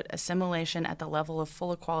American, quote, assimilation at the level of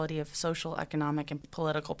full equality of social, economic, and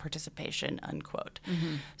political participation, unquote.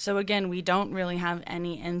 So again, we don't really have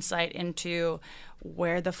any insight into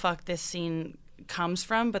where the fuck this scene comes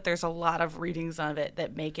from, but there's a lot of readings of it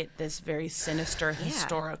that make it this very sinister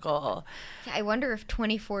historical. Yeah, I wonder if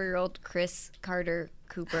 24-year-old Chris Carter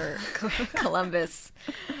Cooper Columbus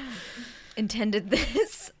intended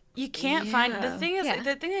this. You can't find the thing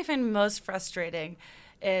I find most frustrating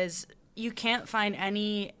is you can't find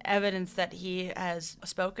any evidence that he has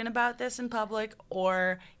spoken about this in public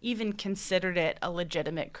or even considered it a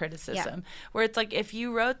legitimate criticism. Where it's like, if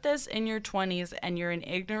you wrote this in your 20s and you're an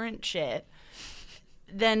ignorant shit,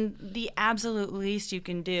 then the absolute least you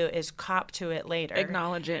can do is cop to it later.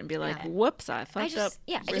 Acknowledge it and be like, whoops, I fucked up.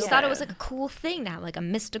 Yeah, I just thought it was like a cool thing to have like a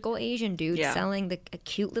mystical Asian dude selling a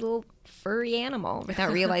cute little furry animal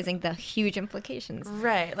without realizing the huge implications.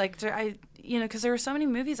 Right. Like, because there were so many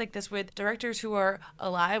movies like this with directors who are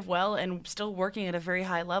alive, well, and still working at a very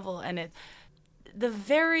high level. And the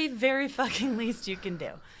very, very fucking least you can do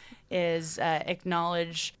is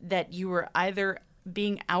acknowledge that you were either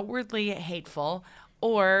being outwardly hateful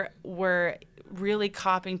or were really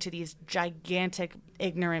copping to these gigantic,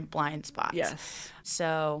 ignorant blind spots. Yes.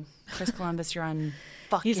 So, Chris Columbus, you're on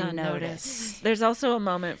fucking notice. There's also a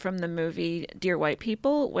moment from the movie Dear White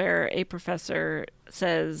People where a professor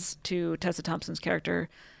says to Tessa Thompson's character,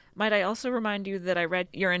 Might I also remind you that I read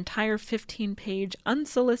your entire 15-page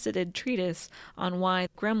unsolicited treatise on why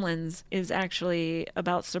Gremlins is actually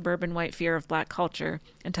about suburban white fear of black culture.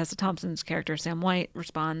 And Tessa Thompson's character, Sam White,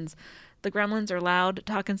 responds, "The Gremlins are loud,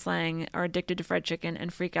 talk in slang, are addicted to fried chicken,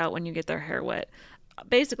 and freak out when you get their hair wet."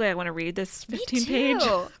 Basically, I want to read this 15-page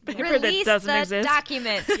paper Release that doesn't the exist.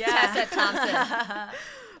 document, Tessa Thompson.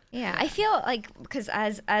 Yeah, I feel like, because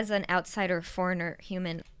as an outsider, foreigner,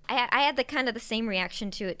 human, I had the same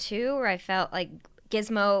reaction to it too, where I felt like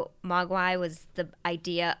Gizmo Mogwai was the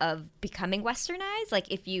idea of becoming westernized.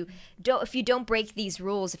 Like, if you don't break these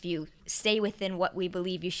rules, if you stay within what we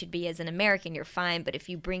believe you should be as an American, you're fine. But if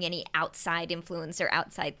you bring any outside influence or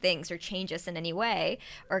outside things or change us in any way,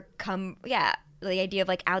 or the idea of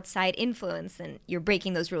like outside influence, and you're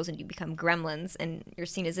breaking those rules and you become gremlins and you're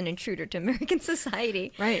seen as an intruder to American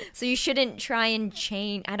society. Right. So you shouldn't try and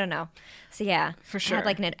change. I don't know. So yeah, for sure. I had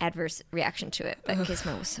like an adverse reaction to it, but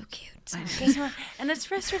Gizmo was so cute. So. Gizmo, and it's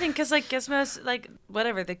frustrating because like Gizmo's like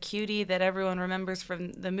whatever, the cutie that everyone remembers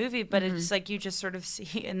from the movie, but it's like you just sort of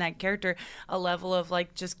see in that character a level of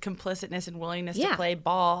like just complicitness and willingness to play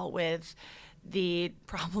ball with the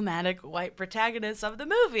problematic white protagonist of the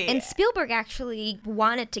movie. And Spielberg actually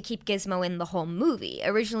wanted to keep Gizmo in the whole movie.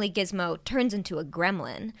 Originally, Gizmo turns into a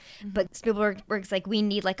gremlin, but Spielberg's like, we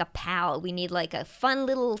need like a pal. We need like a fun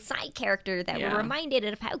little side character that we're reminded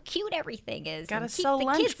of how cute everything is. Gotta and keep sell the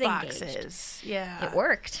lunch kids boxes. engaged. Yeah. It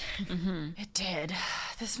worked. It did.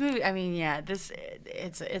 This movie, I mean,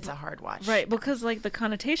 it's a hard watch. Right, because like the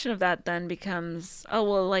connotation of that then becomes, oh,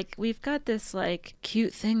 well, like we've got this like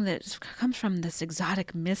cute thing that comes from this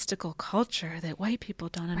exotic mystical culture that white people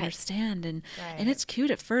don't understand, and it's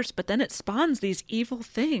cute at first, but then it spawns these evil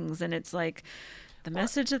things, and it's like the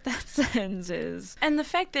message that sends is, and the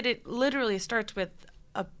fact that it literally starts with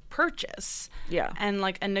a purchase, and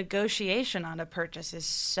like a negotiation on a purchase is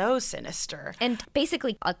so sinister, and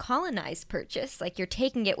basically a colonized purchase, like you're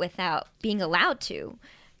taking it without being allowed to.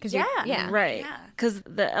 Right. Because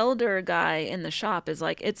the elder guy in the shop is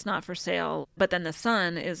like, it's not for sale. But then the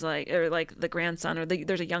son is like, or like the grandson, or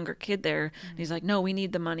there's a younger kid there. And he's like, no, we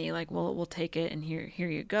need the money. Like, we'll take it, and here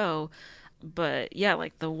you go. But yeah,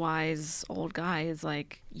 like the wise old guy is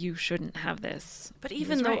like, you shouldn't have this. But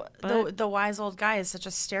even the wise old guy is such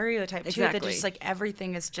a stereotype too, that just like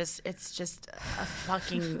everything is just, it's just a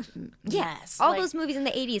fucking mess. All those movies in the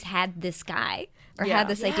 80s had this guy, or had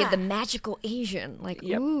this idea of the magical Asian, like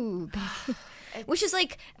ooh, which is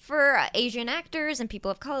like for Asian actors and people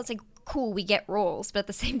of color, it's like cool, we get roles, but at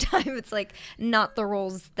the same time it's like not the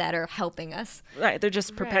roles that are helping us. Right, they're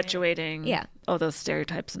just perpetuating all those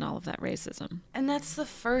stereotypes and all of that racism. And that's the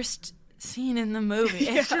first scene in the movie.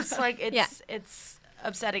 It's just like it's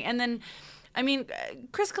upsetting. And then I mean,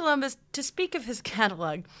 Chris Columbus, to speak of his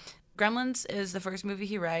catalog, Gremlins is the first movie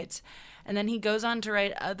he writes, and then he goes on to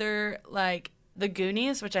write other like The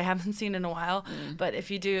Goonies, which I haven't seen in a while, but if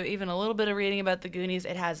you do even a little bit of reading about The Goonies,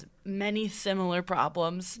 it has many similar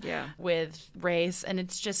problems with race, and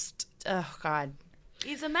it's just, oh, God.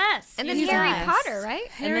 He's a mess. And then Harry Potter, right?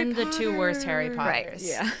 And then the two worst Harry Potters.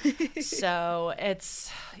 Right. Yeah. So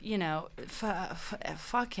it's, you know,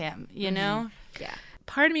 fuck him, you know? Yeah.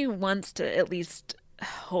 Part of me wants to at least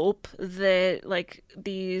hope that like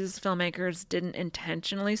these filmmakers didn't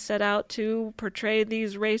intentionally set out to portray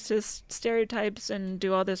these racist stereotypes and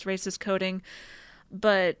do all this racist coding,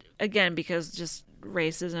 but again, because just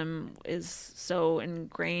racism is so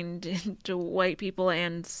ingrained into white people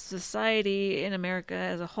and society in America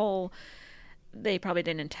as a whole, they probably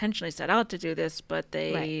didn't intentionally set out to do this, but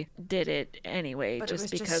they did it anyway, but just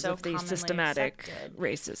because of the systematic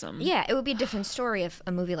racism. Yeah, it would be a different story if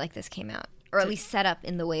a movie like this came out, or at least set up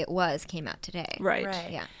in the way it came out today. Right.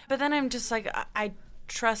 Yeah. But then I'm just like, I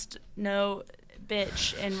trust no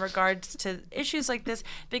bitch in regards to issues like this,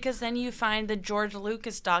 because then you find the George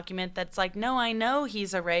Lucas document that's like, no, I know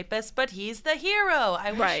he's a rapist, but he's the hero.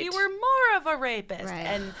 I wish he were more of a rapist. Right.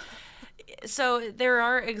 And so there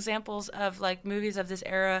are examples of like movies of this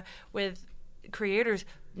era with creators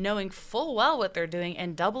knowing full well what they're doing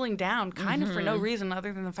and doubling down kind of for no reason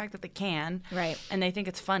other than the fact that they can. Right. And they think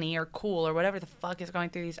it's funny or cool or whatever the fuck is going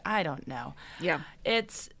through these. I don't know. Yeah.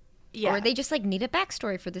 It's... Yeah. Or they just like need a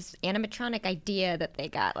backstory for this animatronic idea that they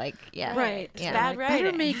got. Like, right. Yeah. Bad like,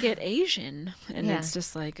 better make it Asian, and it's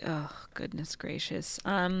just like, oh goodness gracious.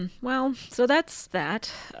 Well, so that's that.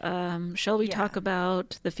 Shall we talk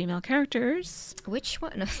about the female characters? Which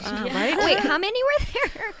one? Right? Wait, how many were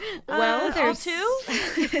there? Well, there's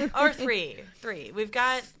two or three. We've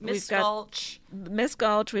got Miss Gulch. Miss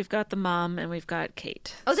Gulch. We've got the mom, and we've got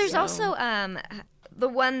Kate. Oh, there's also The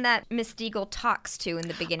one that Miss Deagle talks to in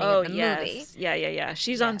the beginning of the movie. Yeah.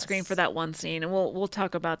 She's on screen for that one scene, and we'll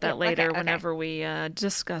talk about that later whenever we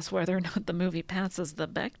discuss whether or not the movie passes the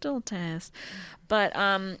Bechdel test. But,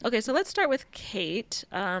 okay, so let's start with Kate.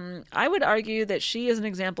 I would argue that she is an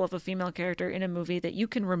example of a female character in a movie that you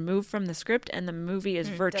can remove from the script and the movie is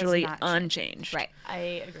virtually unchanged. Right.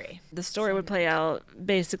 I agree. The story would play out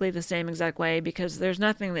basically the same exact way because there's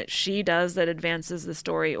nothing that she does that advances the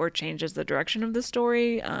story or changes the direction of the story.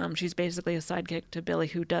 She's basically a sidekick to Billy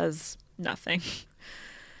who does nothing.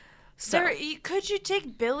 So Could you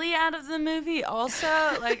take Billy out of the movie also?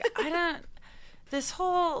 Like, this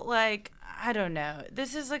whole, like, I don't know.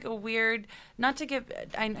 This is like a weird, not to give,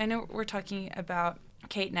 I know we're talking about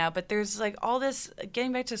Kate now, but there's like all this,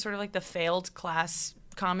 getting back to sort of like the failed class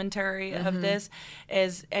commentary of this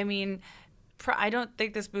is, I mean, I don't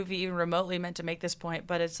think this movie even remotely meant to make this point,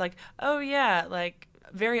 but it's like, oh yeah, like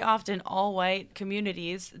very often all white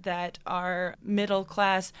communities that are middle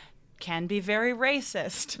class can be very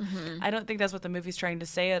racist. I don't think that's what the movie's trying to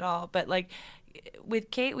say at all, but like,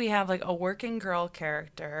 with Kate, we have like a working girl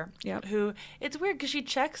character who, it's weird because she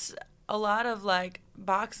checks a lot of like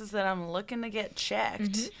boxes that I'm looking to get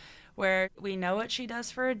checked, where we know what she does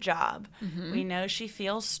for a job. We know she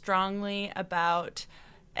feels strongly about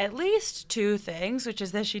at least two things, which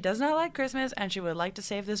is that she does not like Christmas and she would like to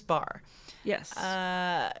save this bar. Yes.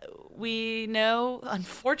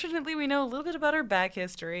 Unfortunately, we know a little bit about her back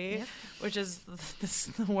history, which is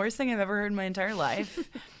the worst thing I've ever heard in my entire life.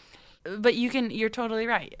 But you're totally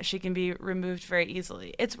right. She can be removed very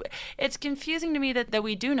easily. It's confusing to me that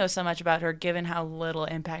we do know so much about her given how little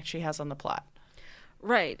impact she has on the plot.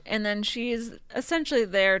 Right. And then she is essentially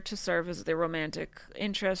there to serve as the romantic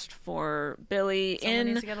interest for Billy. Someone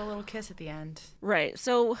needs to get a little kiss at the end. Right.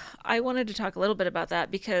 So I wanted to talk a little bit about that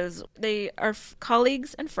because they are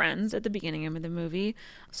colleagues and friends at the beginning of the movie.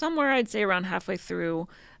 Somewhere I'd say around halfway through,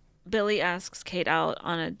 Billy asks Kate out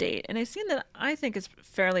on a date, and a scene that I think is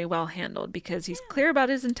fairly well handled because he's clear about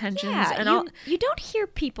his intentions. Yeah, and you don't hear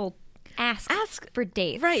people ask for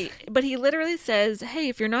dates. Right, but he literally says, hey,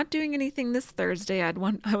 if you're not doing anything this Thursday, I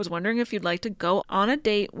was wondering if you'd like to go on a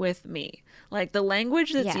date with me. Like, the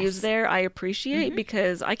language that's used there, I appreciate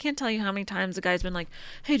because I can't tell you how many times a guy's been like,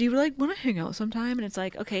 hey, do you like want to hang out sometime? And it's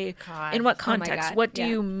like, okay, in what context? What do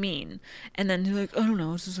you mean? And then he's like, I don't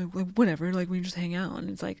know. It's just like whatever. Like, we just hang out. And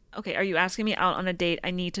it's like, okay, are you asking me out on a date?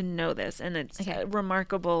 I need to know this. And it's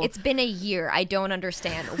remarkable. It's been a year. I don't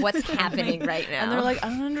understand what's happening right now. And they're like, I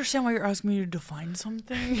don't understand why you're asking me to define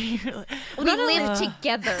something. Like, we live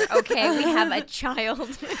together, okay? We have a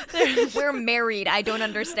child. We're married. I don't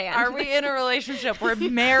understand. Are we in a relationship? We're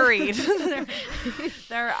married.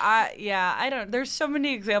 I don't. There's so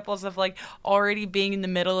many examples of like already being in the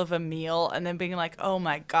middle of a meal and then being like, oh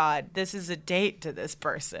my God, this is a date to this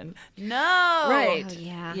person. No. Right. Oh,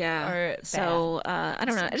 yeah. Yeah. Or so I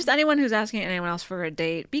don't know. Just anyone who's asking anyone else for a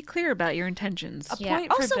date, be clear about your intentions. A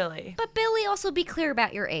point for Billy. But Billy, also be clear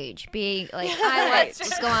about your age. Be like, I like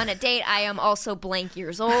to go on a date. I am also blank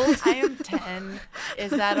years old. I am 10. Is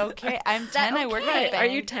that okay? I'm 10. I work at a bank. Are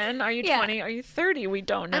you 10? Are you 20? Are you 30? We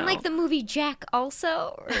don't know. I'm like the movie Jack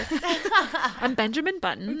also. I'm Benjamin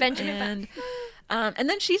Button. And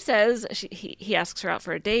then she says, he asks her out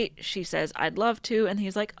for a date. She says, I'd love to. And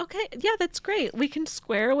he's like, okay, yeah, that's great. We can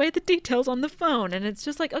square away the details on the phone. And it's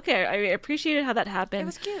just like, okay, I appreciated how that happened. It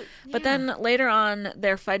was cute. But then later on,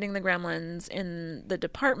 they're fighting the Gremlins in the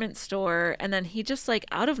department store. And then he just like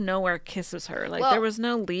out of nowhere kisses her. Like there was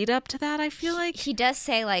no lead up to that, I feel like. He does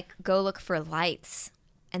say like, go look for lights.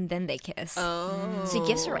 And then they kiss. Oh. So he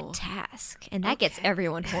gives her a task, and that gets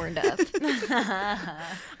everyone horned up.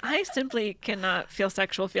 I simply cannot feel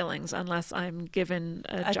sexual feelings unless I'm given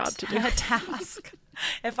a job to do. A task.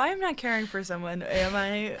 If I'm not caring for someone, am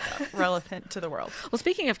I relevant to the world? Well,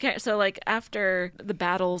 speaking of care, so like after the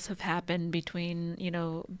battles have happened between,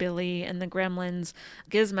 Billy and the Gremlins,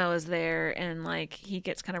 Gizmo is there and like he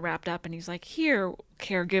gets kind of wrapped up and he's like, here,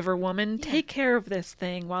 caregiver woman, take care of this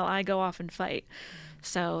thing while I go off and fight.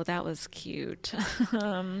 So that was cute.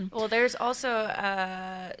 Well, there's also,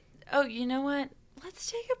 you know what?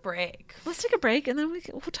 Let's take a break. Let's take a break and then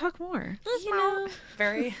we'll talk more.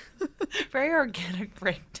 Very, very organic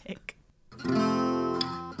break take.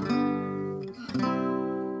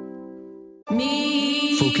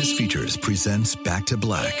 Focus Features presents Back to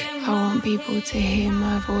Black. I want people to hear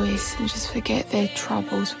my voice and just forget their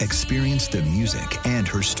troubles. Experience the music and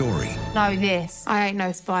her story. Know this. I ain't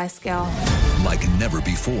no Spice Girl. Like never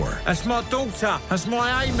before. That's my daughter. That's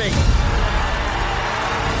my Amy.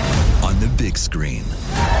 On the big screen.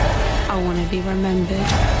 I want to be remembered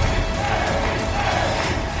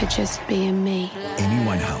for just being me. Amy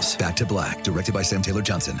Winehouse, Back to Black, directed by Sam Taylor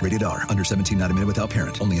Johnson. Rated R, under 17, not admitted without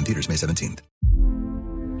parent. Only in theaters May 17th.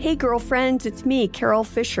 Hey, girlfriends, it's me, Carol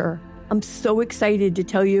Fisher. I'm so excited to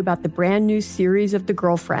tell you about the brand new series of The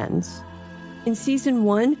Girlfriends. In season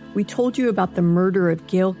 1, we told you about the murder of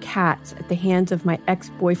Gail Katz at the hands of my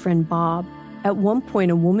ex-boyfriend, Bob. At one point,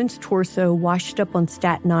 a woman's torso washed up on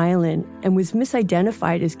Staten Island and was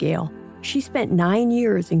misidentified as Gail. She spent 9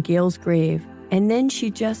 years in Gail's grave, and then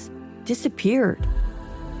she just disappeared.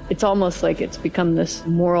 It's almost like it's become this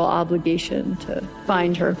moral obligation to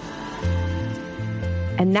find her.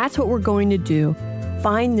 And that's what we're going to do.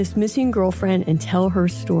 Find this missing girlfriend and tell her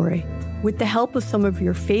story. With the help of some of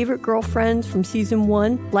your favorite girlfriends from season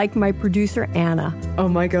 1, like my producer, Anna. Oh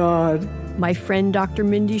my God. My friend, Dr.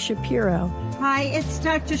 Mindy Shapiro. Hi, it's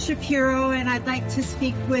Dr. Shapiro, and I'd like to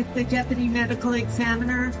speak with the deputy medical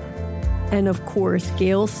examiner. And of course,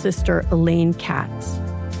 Gail's sister, Elaine Katz.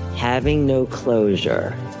 Having no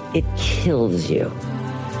closure, it kills you.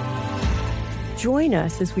 Join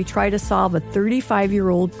us as we try to solve a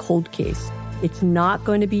 35-year-old cold case. It's not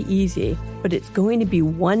going to be easy, but it's going to be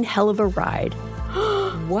one hell of a ride.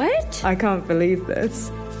 What? I can't believe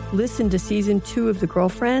this. Listen to season 2 of The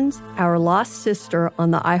Girlfriends, Our Lost Sister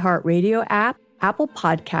on the iHeartRadio app, Apple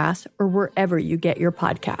Podcasts, or wherever you get your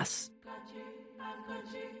podcasts.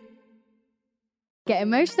 Get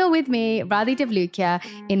emotional with me, Radhi Devlukia,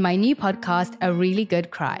 in my new podcast, A Really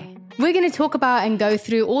Good Cry. We're going to talk about and go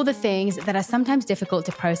through all the things that are sometimes difficult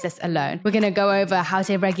to process alone. We're going to go over how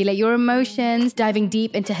to regulate your emotions, diving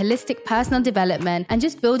deep into holistic personal development, and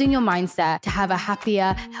just building your mindset to have a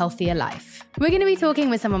happier, healthier life. We're going to be talking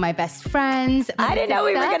with some of my best friends. I didn't know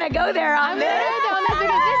we were going to go there on this.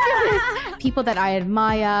 People that I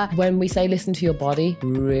admire. When we say listen to your body,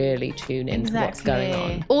 really tune into what's going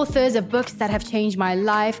on. Authors of books that have changed my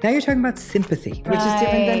life. Now you're talking about sympathy, which is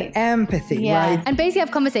different than empathy, right? And basically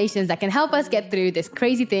have conversations that can help us get through this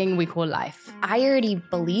crazy thing we call life. I already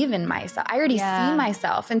believe in myself. I already see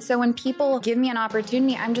myself. And so when people give me an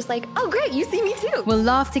opportunity, I'm just like, oh, great, you see me too. We'll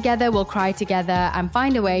laugh together, we'll cry together, and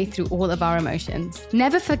find a way through all of our emotions.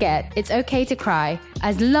 Never forget, it's okay to cry,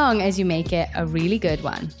 as long as you make it a really good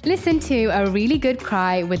one. Listen to A Really Good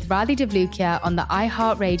Cry with Radhi Devlukia on the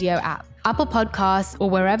iHeartRadio app, Apple Podcasts,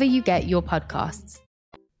 or wherever you get your podcasts.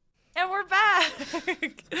 And we're back.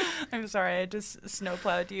 I'm sorry, I just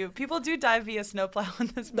snowplowed you. People do die via snowplow in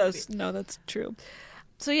this movie. No, that's true.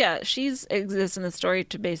 So yeah, she's exists in the story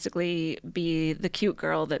to basically be the cute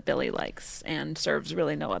girl that Billy likes and serves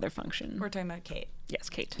really no other function. We're talking about Kate. Yes,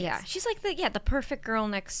 Kate. Yeah, she's like the perfect girl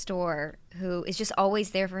next door who is just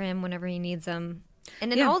always there for him whenever he needs him.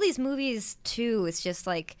 And in all these movies too, it's just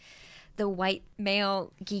like the white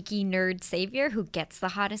male geeky nerd savior who gets the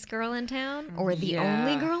hottest girl in town or the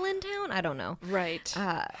only girl in town. I don't know. Right.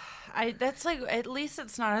 That's like, at least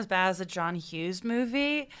it's not as bad as a John Hughes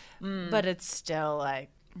movie, but it's still like,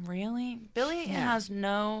 really? Billy has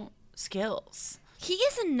no skills. He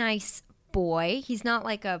is a nice boy. He's not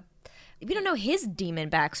like we don't know his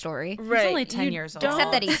demon backstory. Right. He's only 10 years old.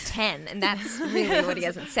 Except that he's 10, and that's really what he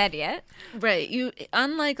hasn't said yet. Right.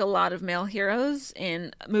 Unlike a lot of male heroes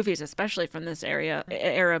in movies, especially from this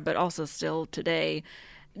era, but also still today,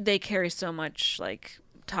 they carry so much like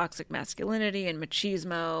toxic masculinity and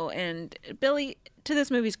machismo, and Billy, to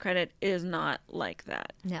this movie's credit, is not like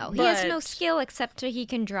that. No, he has no skill except he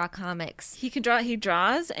can draw comics. He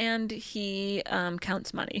draws, and he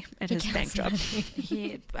counts money at his bank job.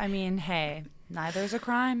 Hey, neither's a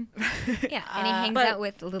crime. Yeah, and he hangs out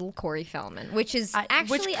with little Corey Feldman, which is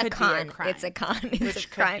actually a con. It's a con. It's a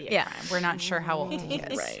crime. Crime. We're not sure how old he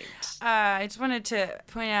is. Right. I just wanted to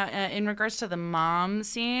point out in regards to the mom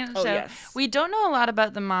scene. We don't know a lot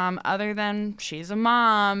about the mom other than she's a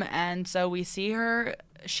mom, and so we see her.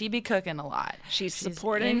 She be cooking a lot. She's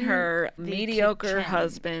supporting her mediocre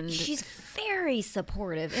husband. She's very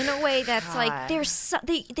supportive in a way that's like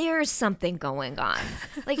there's something going on.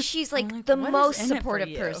 Like she's like the most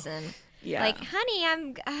supportive person. Yeah. Like, honey,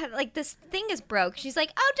 I'm like, this thing is broke. She's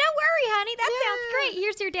like, oh, don't worry, honey. That sounds great.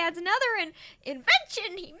 Here's your dad's another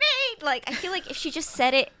invention he made. Like, I feel like if she just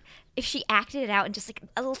said it, if she acted it out in just like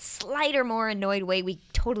a little slighter, more annoyed way, we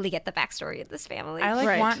totally get the backstory of this family.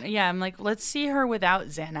 I'm like, let's see her without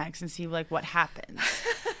Xanax and see like what happens.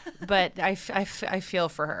 But I feel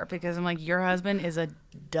for her because I'm like, your husband is a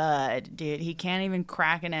dud, dude. He can't even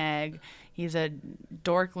crack an egg. He's a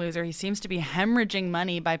dork loser. He seems to be hemorrhaging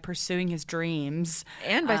money by pursuing his dreams.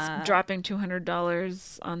 And by dropping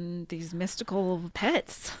 $200 on these mystical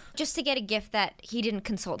pets. Just to get a gift that he didn't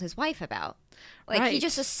consult his wife about. Like, he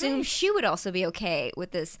just assumed she would also be okay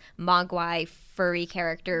with this Mogwai furry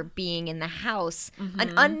character being in the house,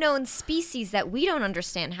 an unknown species that we don't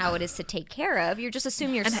understand how it is to take care of. You're just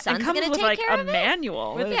assuming your son's going to take care of it. A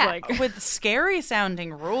manual with scary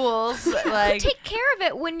sounding rules. Like, take care of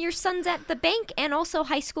it when your son's at the bank and also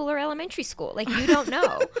high school or elementary school. Like, you don't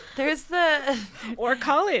know. There's the or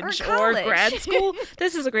college or grad school.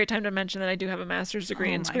 This is a great time to mention that I do have a master's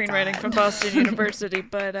degree in screenwriting from Boston University.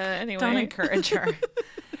 But anyway, don't encourage her.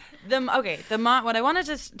 The mom. What I wanted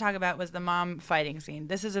to talk about was the mom fighting scene.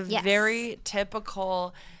 This is a very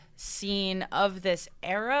typical scene of this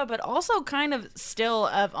era, but also kind of still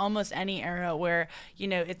of almost any era where, you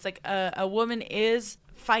know, it's like a woman is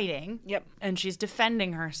fighting. Yep. And she's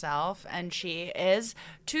defending herself, and she is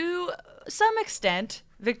to some extent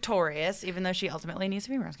victorious, even though she ultimately needs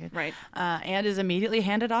to be rescued. Right. And is immediately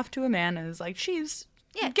handed off to a man and is like, she's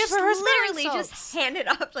give her literally just handed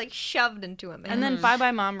up, like shoved into a man. And then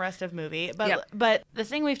bye mom, rest of movie. But the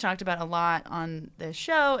thing we've talked about a lot on this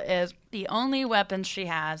show is the only weapons she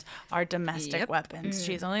has are domestic weapons.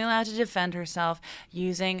 She's only allowed to defend herself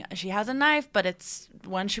she has a knife, but it's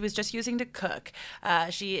one she was just using to cook.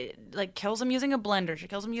 She like kills him using a blender. She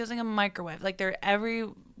kills him using a microwave. Like, they're every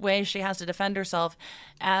way she has to defend herself,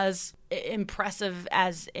 as impressive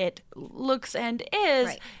as it looks and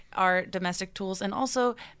is, are domestic tools. And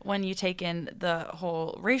also, when you take in the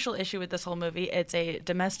whole racial issue with this whole movie, it's a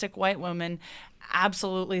domestic white woman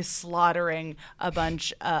absolutely slaughtering a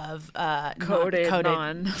bunch of coded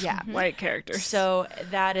white characters. So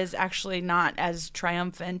that is actually not as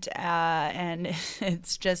triumphant, and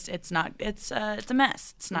it's a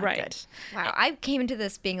mess. It's not good. Wow, I came into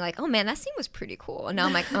this being like, oh man, that scene was pretty cool, and now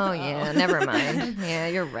I'm like, oh yeah, never mind. Yeah,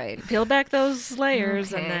 you're right. Peel back those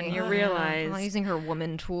layers, and then you realize using her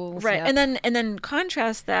woman tools, right? Yep. And then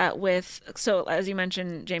contrast that with, so as you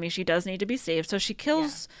mentioned, Jamie, she does need to be saved, so she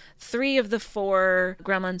kills 3 of the 4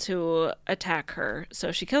 gremlins who attack her.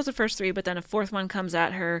 So she kills the first 3, but then a 4th one comes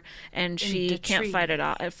at her, and she can't fight it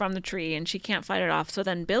off from the tree, and she can't fight it off. So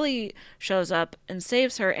then Billy shows up and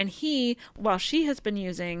saves her, and he, while she has been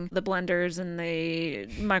using the blenders and the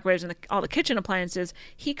microwaves and all the kitchen appliances,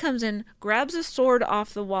 he comes in, grabs a sword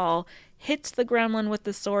off the wall, hits the gremlin with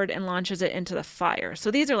the sword, and launches it into the fire.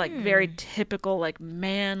 So these are like very typical, like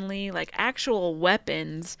manly, like actual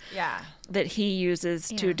weapons that he uses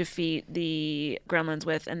to defeat the gremlins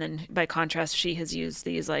with. And then by contrast, she has used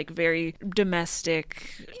these like very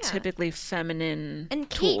domestic, typically feminine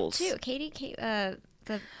tools. And Katie, the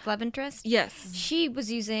love interest? Yes. She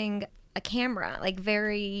was using a camera, like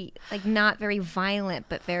very, like not very violent,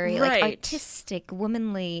 but very like artistic,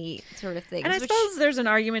 womanly sort of things. And I suppose there's an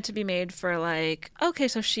argument to be made for like, okay,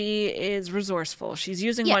 so she is resourceful. She's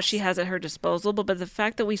using what she has at her disposal. But the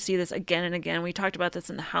fact that we see this again and again, we talked about this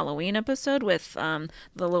in the Halloween episode with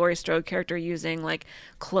the Laurie Strode character using like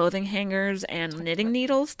clothing hangers and knitting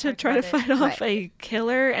needles to try to fight off a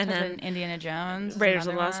killer. And then Indiana Jones, Raiders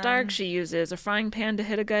of the Lost Ark, she uses a frying pan to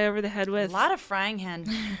hit a guy over the head with. A lot of frying pan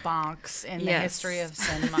bonks in the history of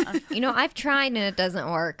cinema. You know, I've tried and it doesn't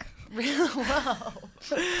work. Whoa.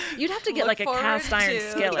 You'd have to get like a cast iron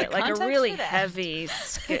skillet, like a really heavy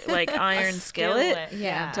like iron skillet. We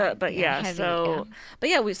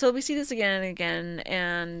see this again and again,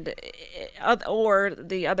 and or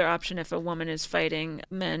the other option, if a woman is fighting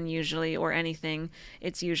men usually or anything,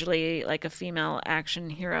 it's usually like a female action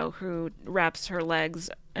hero who wraps her legs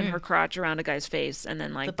and her crotch around a guy's face and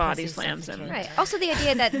then like body slams him. Right. Also the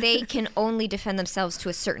idea that they can only defend themselves to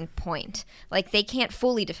a certain point. Like they can't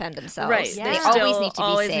fully defend themselves. Right. They always need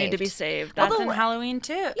to be saved. That's in Halloween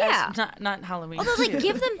too. Yeah. Not Halloween. Although like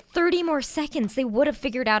give them 30 more seconds, they would have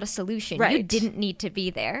figured out a solution. Right. You didn't need to be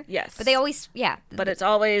there. Yes. But they always But it's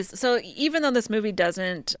always so even though this movie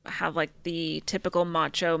doesn't have like the typical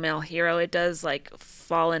macho male hero, it does like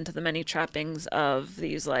fall into the many trappings of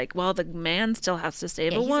these like, well, the man still has to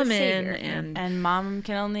save a woman, and mom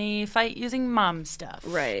can only fight using mom stuff.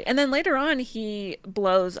 Right. And then later on he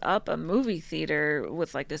blows up a movie theater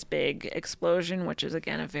with like this big explosion, which is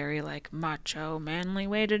again a very like macho manly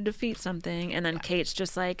way to defeat something. And then Kate's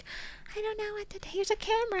just like, I don't know what to do. Here's a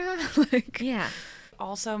camera.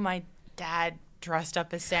 Also, my dad dressed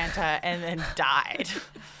up as Santa and then died.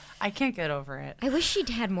 I can't get over it. I wish she'd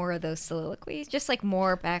had more of those soliloquies, just like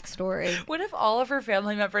more backstory. What if all of her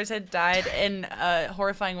family members had died in a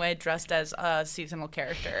horrifying way dressed as a seasonal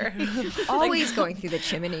character? Always going through the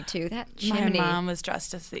chimney, too. That chimney. My mom was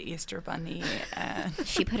dressed as the Easter Bunny. And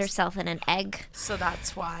she put herself in an egg. So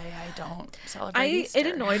that's why I don't celebrate Easter. It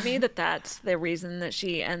annoyed me that that's the reason that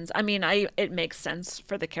she ends. I mean, it makes sense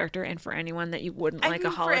for the character and for anyone that you wouldn't like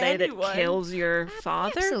a holiday that kills your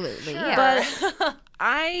father. Absolutely, yeah. But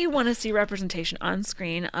I want to see representation on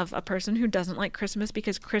screen of a person who doesn't like Christmas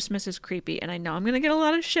because Christmas is creepy. And I know I'm going to get a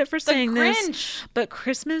lot of shit for saying this, but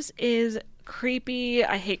Christmas is creepy.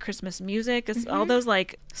 I hate Christmas music. It's all those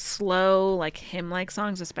like slow, like hymn-like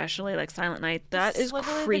songs, especially like Silent Night. That is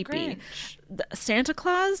creepy. Santa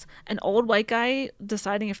Claus, an old white guy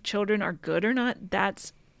deciding if children are good or not,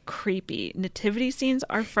 that's creepy. Nativity scenes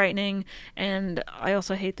are frightening, and I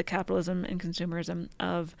also hate the capitalism and consumerism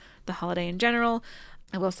of the holiday in general.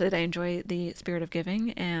 I will say that I enjoy the spirit of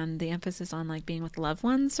giving and the emphasis on like being with loved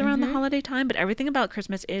ones around the holiday time, but everything about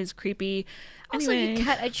Christmas is creepy. Also, anyway. You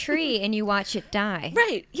cut a tree and you watch it die.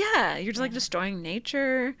 Right, yeah. You're just like destroying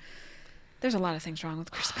nature. There's a lot of things wrong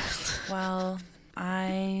with Christmas. Well,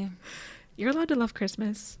 You're allowed to love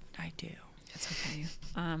Christmas. I do. It's okay.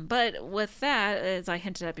 But with that, as I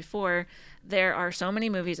hinted at before, there are so many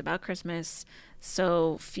movies about Christmas,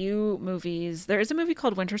 so few movies. There is a movie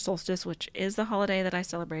called Winter Solstice, which is the holiday that I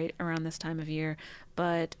celebrate around this time of year,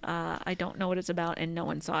 but I don't know what it's about, and no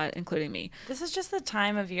one saw it, including me. This is just the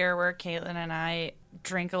time of year where Caitlin and I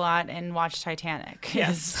drink a lot and watch Titanic.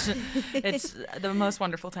 Yes. It's the most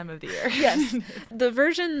wonderful time of the year. Yes. The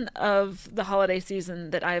version of the holiday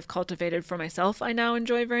season that I've cultivated for myself, I now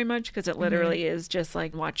enjoy very much because it literally is just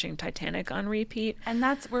like watching Titanic on repeat. And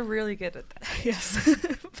we're really good at that. Yes.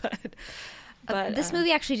 But this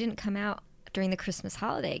movie actually didn't come out during the Christmas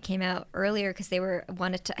holiday. It came out earlier because they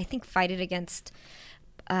wanted to, I think, fight it against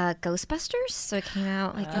Ghostbusters. So it came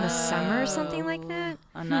out like in the summer or something like that.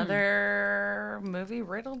 Another movie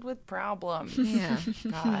riddled with problems. Yeah.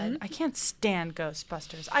 God, I can't stand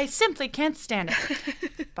Ghostbusters. I simply can't stand it.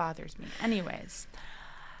 It bothers me. Anyways.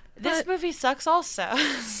 This movie sucks also.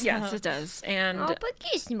 Yes, it does. And but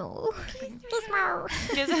Gizmo.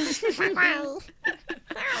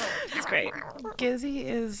 It's great. Gizzy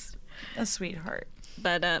is a sweetheart.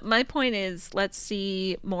 But my point is, let's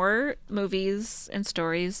see more movies and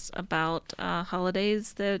stories about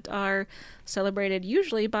holidays that are celebrated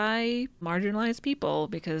usually by marginalized people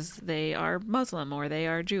because they are Muslim or they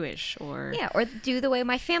are Jewish or do the way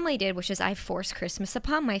my family did, which is I forced Christmas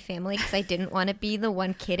upon my family because I didn't want to be the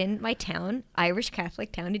one kid in my town, Irish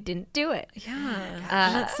Catholic town, who didn't do it. Yeah,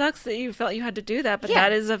 and that sucks that you felt you had to do that, but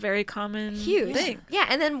that is a very common thing. Yeah,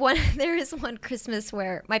 and then there is one Christmas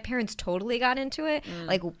where my parents totally got into it.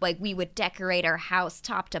 Like we would decorate our house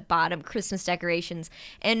top to bottom, Christmas decorations,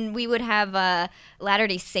 and we would have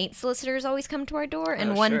Latter-day Saint solicitors always come to our door.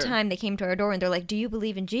 And one time they came to our door and they're like, "Do you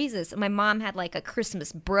believe in Jesus?" And my mom had like a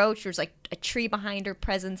Christmas brooch. There's like a tree behind her,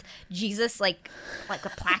 presents, Jesus, like a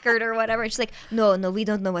placard or whatever. And she's like, no, we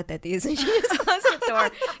don't know what that is. And she just closed the door.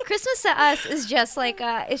 Christmas to us is just like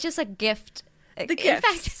it's just a gift. The gifts. In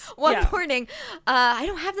fact, one morning, I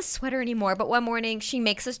don't have the sweater anymore, but one morning she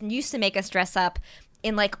used to make us dress up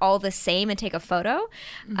in like all the same and take a photo.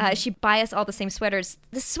 She'd buy us all the same sweaters.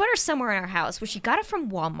 The sweater's somewhere in our house where she got it from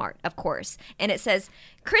Walmart, of course. And it says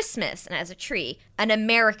Christmas, and as a tree, an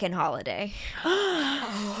American holiday.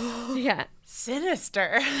 Yeah.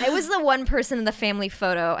 Sinister. I was the one person in the family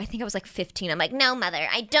photo. I think I was like 15. I'm like, no, mother,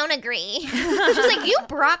 I don't agree. She's like, you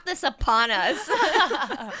brought this upon us.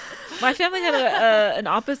 My family had an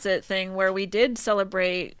opposite thing where we did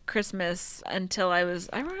celebrate Christmas until I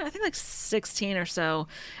think like 16 or so.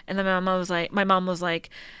 And then my mom was like,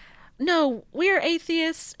 no, we're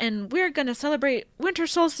atheists and we're going to celebrate winter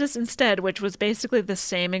solstice instead, which was basically the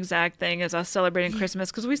same exact thing as us celebrating Christmas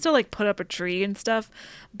because we still like put up a tree and stuff,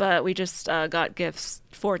 but we just got gifts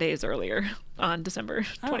 4 days earlier on December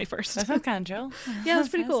 21st. That sounds kind of chill. Yeah, that's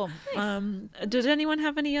pretty cool. Nice. Did anyone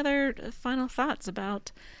have any other final thoughts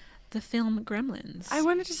about the film Gremlins? I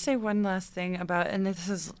wanted to say one last thing about, and this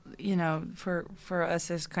is, for us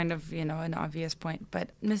is kind of, an obvious point,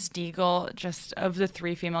 but Miss Deagle, just of the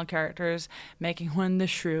three female characters, making one the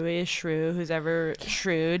shrewiest shrew who's ever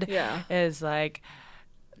shrewd, is like...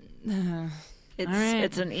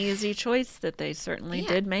 It's an easy choice that they certainly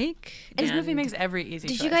did make. This movie makes every easy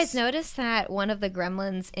choice. Did you guys notice that one of the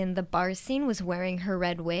gremlins in the bar scene was wearing her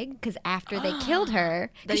red wig? Because after they killed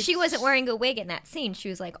her, because she wasn't wearing a wig in that scene, she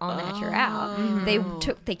was like all natural out.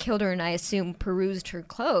 They killed her and I assume perused her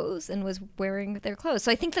clothes and was wearing their clothes.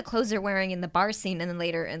 So I think the clothes they're wearing in the bar scene and then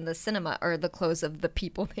later in the cinema are the clothes of the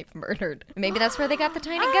people they've murdered. Maybe that's where they got the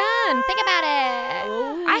tiny gun. Think about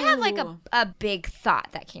it. I have like a big thought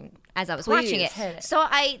that came as I was watching it. So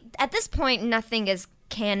at this point, nothing is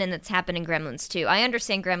canon that's happened in Gremlins 2. I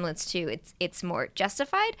understand Gremlins 2, it's more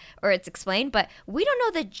justified or it's explained, but we don't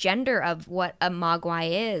know the gender of what a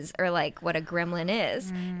Mogwai is or like what a gremlin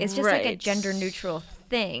is. It's just like a gender neutral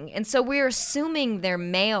thing. And so we're assuming they're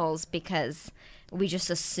males because we just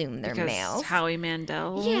assume they're males. Howie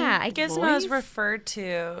Mandel. Yeah, Gizmo is referred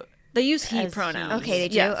to. They use he pronouns. Okay, they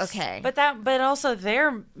do. Yes. Okay, but also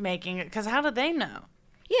they're making it because how do they know?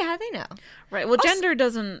 Yeah, how do they know? Right. Well, gender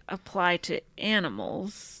doesn't apply to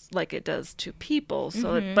animals like it does to people.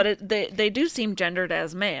 So, they do seem gendered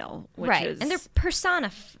as male, which is... And they're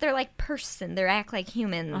they're like person. They act like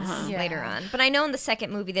humans later on. But I know in the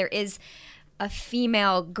second movie there is a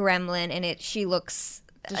female gremlin, and she looks.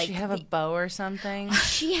 Does she have a bow or something?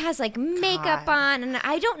 She has like makeup on, and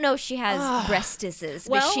I don't know if she has breastises,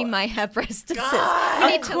 but she might have breastises.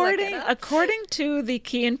 According to the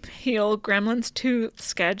Key and Peele Gremlins 2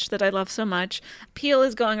 sketch that I love so much, Peele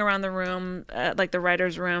is going around the room, like the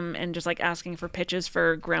writer's room, and just like asking for pitches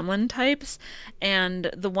for gremlin types.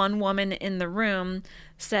 And the one woman in the room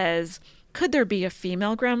says, "Could there be a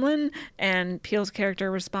female gremlin?" And Peele's character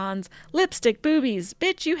responds, "Lipstick, boobies,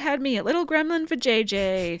 bitch, you had me at little gremlin for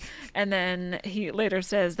JJ." And then he later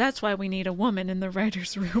says, "That's why we need a woman in the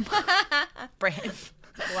writer's room." Brave.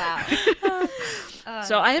 Wow.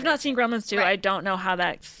 So I have not seen Gremlins 2. I don't know how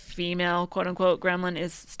that female, quote-unquote, gremlin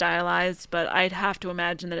is stylized, but I'd have to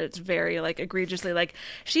imagine that it's very, like, egregiously, like,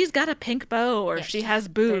 she's got a pink bow or she has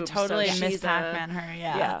boobs. They totally Miss Pac-Man her,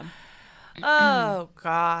 yeah. Oh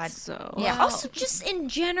God! So Also, just in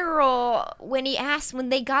general, when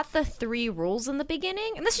they got the 3 rules in the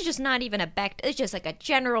beginning, and this is just not even it's just like a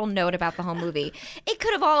general note about the whole movie. It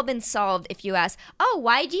could have all been solved if you asked, "Oh,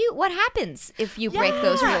 what happens if you break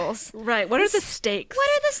those rules?" Right? What are the stakes? What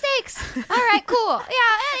are the stakes? All right, cool.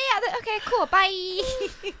 Yeah. Okay, cool. Bye.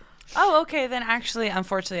 Oh, okay. Then actually,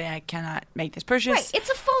 unfortunately, I cannot make this purchase. Right. It's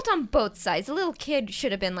a fault on both sides. The little kid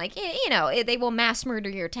should have been like, they will mass murder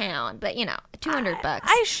your town, but $200.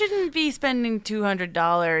 I shouldn't be spending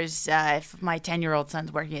 $200 if my 10-year-old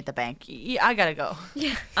son's working at the bank. I gotta go.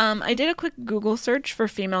 Yeah. I did a quick Google search for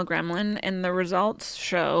female gremlin, and the results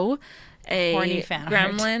show a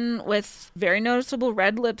gremlin with very noticeable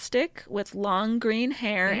red lipstick with long green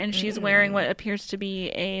hair, and she's wearing what appears to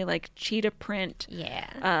be a like cheetah print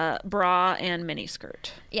bra and mini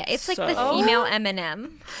skirt. Yeah, it's like the female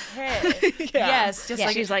Eminem. Hey. Yes, just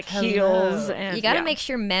like she's like heels, and you got to make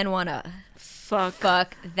sure men want to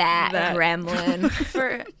fuck that gremlin.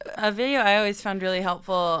 For a video I always found really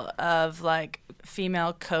helpful of like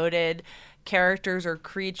female coded characters or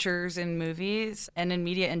creatures in movies and in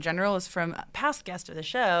media in general is from a past guest of the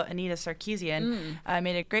show, Anita Sarkeesian.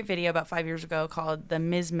 Made a great video about 5 years ago called The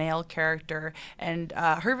Ms. Male Character, and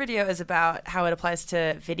her video is about how it applies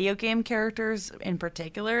to video game characters in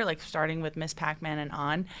particular, like starting with Miss Pac-Man and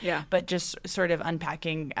on, but just sort of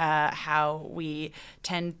unpacking how we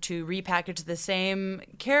tend to repackage the same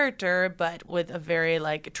character but with a very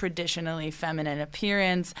like traditionally feminine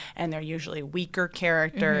appearance, and they're usually weaker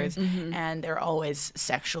characters, and they're always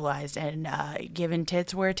sexualized and given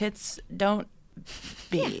tits where tits don't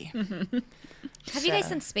be. Have you guys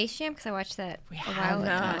seen Space Jam? Because I watched that a while ago.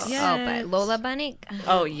 Yes. Oh, but Lola Bunny?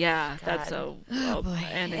 Oh, yeah. That's an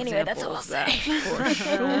anyway, that's all I'll say. For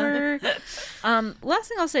sure. Last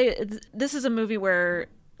thing I'll say, this is a movie where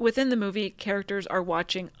within the movie, characters are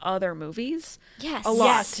watching other movies. Yes. A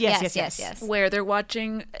lot. Yes. Where they're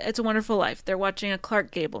watching It's a Wonderful Life. They're watching a Clark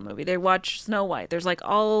Gable movie. They watch Snow White. There's like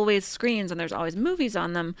always screens and there's always movies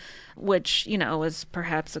on them, which, is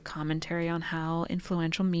perhaps a commentary on how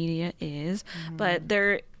influential media is. But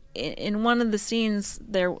they're in one of the scenes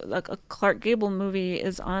there, like a Clark Gable movie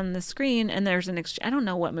is on the screen, and there's I don't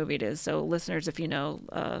know what movie it is, so listeners, if you know,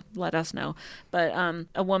 let us know. But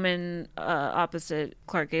a woman opposite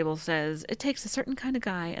Clark Gable says, "It takes a certain kind of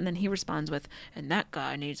guy," and then he responds with, "And that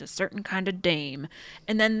guy needs a certain kind of dame."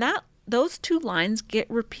 And then those 2 lines get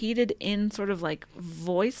repeated in sort of like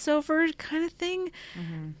voiceover kind of thing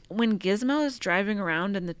when Gizmo is driving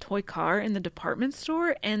around in the toy car in the department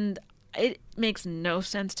store, and it makes no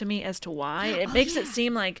sense to me as to why. It makes it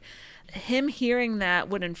seem like him hearing that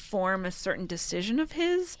would inform a certain decision of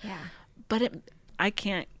his. Yeah. but I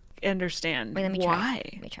can't understand Wait, let me why. Try.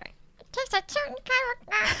 Let me try. Just a certain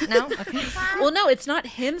character. No? Okay. Well, no, it's not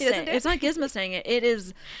him saying it. It's not Gizmo saying it. It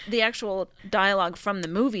is the actual dialogue from the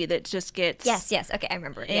movie that just gets... Yes. Okay, I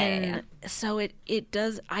remember. Yeah. So it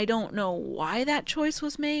does... I don't know why that choice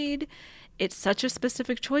was made. It's such a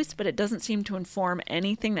specific choice, but it doesn't seem to inform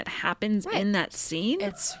anything that happens in that scene.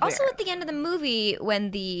 It's also at the end of the movie when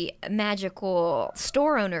the magical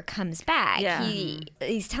store owner comes back.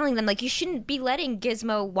 He's telling them like you shouldn't be letting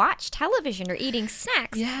Gizmo watch television or eating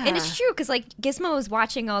snacks. Yeah. And it's true because like Gizmo is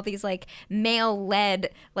watching all these like male-led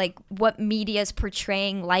like what media is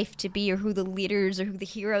portraying life to be or who the leaders or who the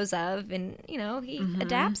heroes of, and he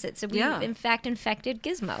adapts it. So we've in fact infected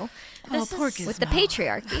Gizmo. Poor Gizmo. With the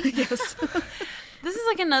patriarchy. Yes. This is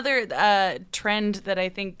like another trend that I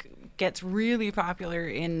think gets really popular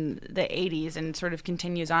in the 80s and sort of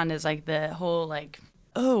continues on, is like the whole like,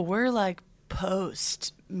 oh, we're like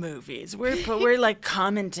post movies. We're like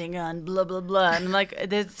commenting on blah blah blah, and like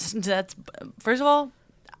that's first of all,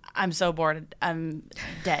 I'm so bored. I'm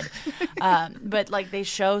dead. But like they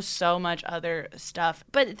show so much other stuff,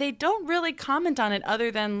 but they don't really comment on it other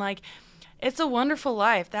than like, It's a Wonderful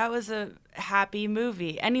Life. That was a happy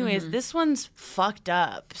movie. Anyways, this one's fucked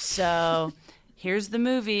up. So here's the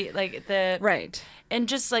movie. Like right. And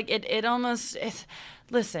just like it almost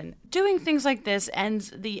listen, doing things like this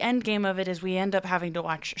ends, the end game of it is we end up having to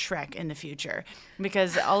watch Shrek in the future,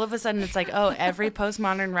 because all of a sudden it's like, oh, every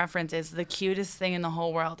postmodern reference is the cutest thing in the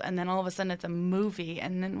whole world, and then all of a sudden it's a movie,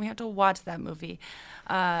 and then we have to watch that movie.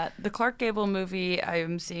 The Clark Gable movie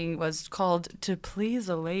I'm seeing was called To Please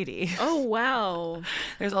a Lady. Oh, wow.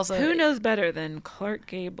 There's also... Who knows better than Clark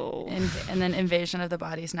Gable? And then Invasion of the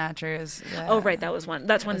Body Snatchers. Oh, right, that was one.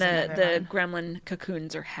 That's when the gremlin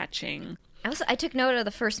cocoons are hatching. I took note of the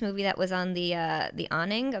first movie that was on the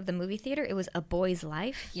awning of the movie theater. It was A Boy's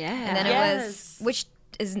Life. Yeah. And then it was... Which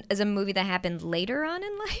is a movie that happened later on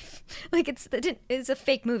in life. Like, it's a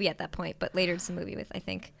fake movie at that point, but later it's a movie with, I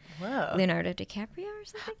think... Whoa. Leonardo DiCaprio or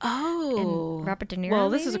something. Oh. And Robert De Niro. Well,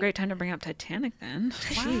 this is a maybe? great time to bring up Titanic then.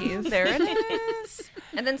 Wow, Jeez. There it is.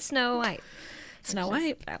 And then Snow White. Snow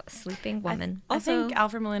White. About a sleeping woman. I think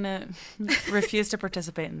Alfred Molina refused to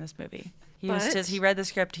participate in this movie. He read the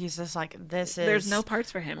script. He's just like, there's no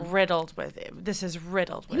parts for him. Riddled with it. This is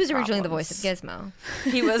riddled with He was originally problems. the voice of Gizmo.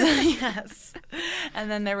 He was, yes.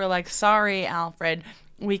 And then they were like, sorry, Alfred,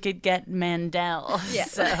 we could get Mandel. Yeah.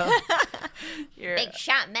 So Big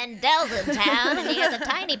shot Mandel's in town, and he has a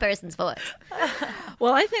tiny person's voice.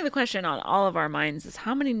 Well, I think the question on all of our minds is,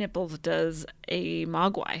 how many nipples does a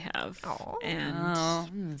mogwai have?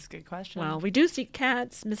 That's a good question. Well, we do see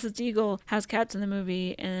cats. Mrs. Deagle has cats in the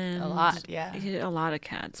movie, and a lot, yeah. A lot of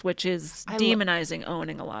cats, which is demonizing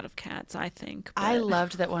owning a lot of cats, I think. I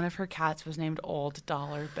loved that one of her cats was named Old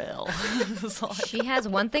Dollar Bill. She has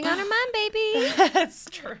one thing on her mind, baby. That's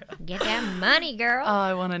true. Get that money, girl. Oh,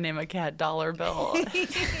 I want to name a cat Dollar Bill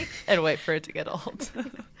and wait for it to get old.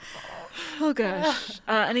 Oh, gosh.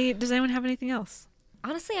 Does anyone have anything else?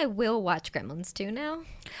 Honestly, I will watch Gremlins 2 now.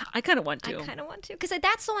 I kind of want to. Because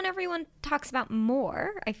that's the one everyone talks about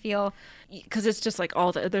more, I feel. Because it's just like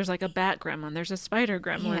there's like a bat gremlin, there's a spider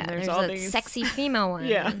gremlin, Yeah, there's all all a these... sexy female one.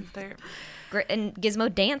 Yeah. And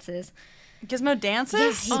Gizmo dances. Gizmo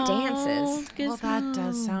dances? Yeah, he dances. Well, that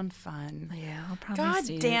does sound fun. Yeah, I'll probably God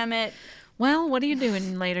see damn it. Well, what are you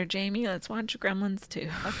doing later, Jamie? Let's watch Gremlins 2.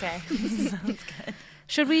 Okay. Sounds good.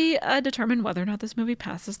 Should we determine whether or not this movie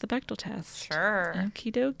passes the Bechdel test? Sure.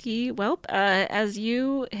 Okie dokie. Well, as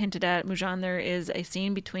you hinted at, Moujan, there is a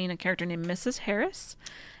scene between a character named Mrs. Harris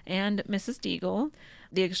and Mrs. Deagle.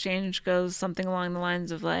 The exchange goes something along the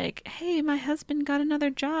lines of like, hey, my husband got another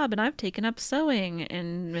job and I've taken up sewing.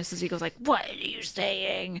 And Mrs. Deagle's like, what are you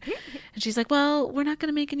saying? And she's like, well, we're not going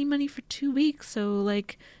to make any money for 2 weeks. So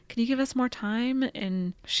like, can you give us more time?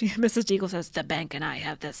 And Mrs. Deagle says, the bank and I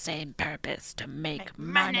have the same purpose, to make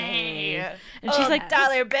money. And she's like,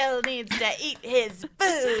 Dollar Bill needs to eat his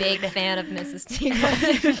food. Big fan of Mrs. Deagle.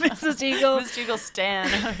 Mrs. Deagle. Mrs. Deagle stan.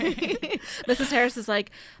 Mrs. Harris is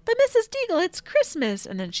like, but Mrs. Deagle, it's Christmas.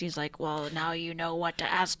 And then she's like, well, now you know what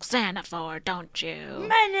to ask Santa for, don't you?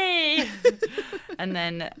 Money. And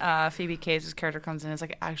then Phoebe Cates' character comes in and is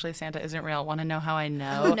like, actually, Santa isn't real. Want to know how I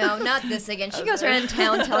know? No, not this again. She goes around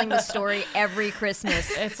town telling the story every Christmas.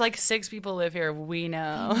 It's like 6 people live here. We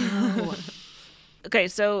know. Okay,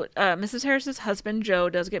 so Mrs. Harris's husband, Joe,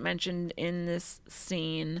 does get mentioned in this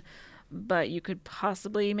scene, but you could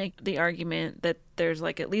possibly make the argument that there's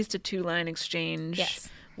like at least a 2-line exchange. Yes.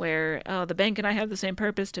 Where, oh, the bank and I have the same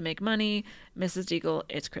purpose, to make money. Mrs. Deagle,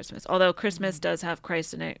 it's Christmas. Although Christmas does have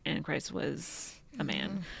Christ in it, and Christ was a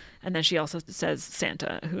man. And then she also says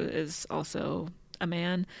Santa, who is also a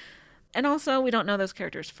man. And also, we don't know those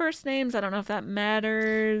characters' first names. I don't know if that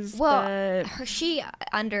matters. Well, she,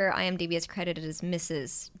 under IMDb, is credited as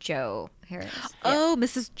Mrs. Joe Harris. Oh,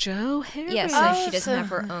 Mrs. Joe Harris. Yeah, so she doesn't have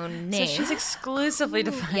her own name. So she's exclusively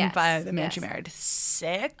defined by the man she married.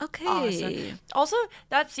 Sick. Okay. Awesome. Also,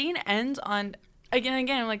 that scene ends on,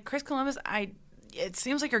 again, like Chris Columbus, it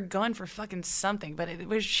seems like you're going for fucking something, but it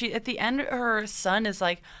was at the end, her son is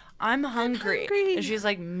like, I'm hungry. And she's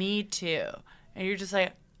like, me too. And you're just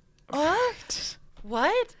like, What?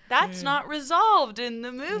 That's not resolved in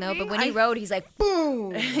the movie. No, but when he wrote, he's like,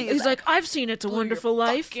 boom. He's like, I've seen It's a Wonderful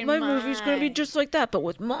Life. My movie's going to be just like that, but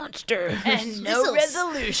with monsters. And no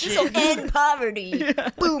resolution. This'll end poverty.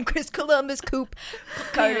 Boom, Chris Columbus, Coop,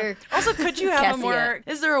 Carter. Also, could you have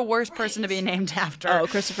is there a worse person to be named after? Oh,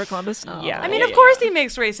 Christopher Columbus? Yeah. I mean, of course he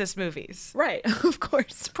makes racist movies. Right, of course.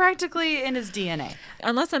 It's practically in his DNA.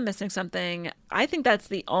 Unless I'm missing something, I think that's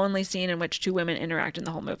the only scene in which two women interact in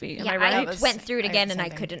the whole movie. Am I right? I went through it again and I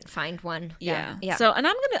couldn't find one. Yeah. So, and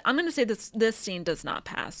I'm gonna say this scene does not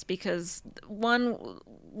pass because one,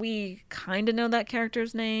 we kind of know that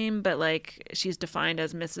character's name, but like she's defined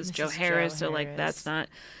as Mrs. Joe Harris, so like that's not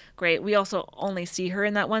great. We also only see her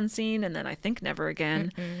in that one scene, and then I think never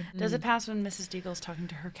again. Does it pass when Mrs. Deagle's talking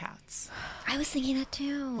to her cats? I was thinking that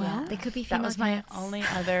too. Well, they could be female cats. That was my only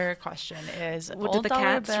other question: is did the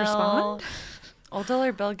cats respond? Old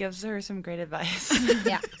Dollar Bill gives her some great advice.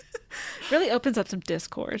 Yeah. Really opens up some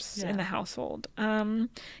discourse in the household. I'm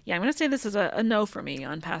going to say this is a no for me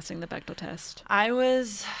on passing the Bechdel test. I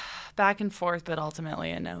was back and forth, but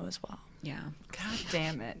ultimately a no as well. Yeah. God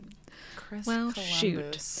damn it. Chris Columbus.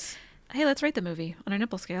 Shoot. Hey, let's rate the movie on our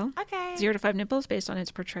nipple scale. Okay. 0 to 5 nipples based on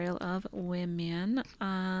its portrayal of women.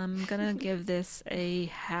 I'm going to give this a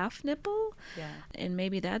half nipple. Yeah. And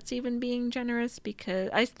maybe that's even being generous because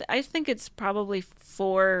I think it's probably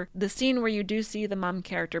for the scene where you do see the mom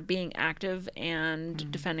character being active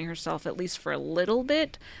and defending herself at least for a little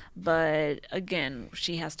bit. But again,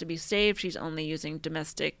 she has to be saved. She's only using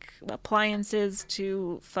domestic appliances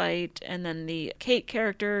to fight. And then the Kate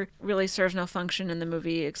character really serves no function in the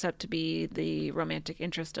movie except to be the romantic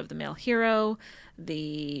interest of the male hero.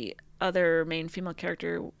 The other main female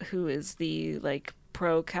character, who is the like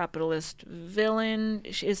pro-capitalist villain,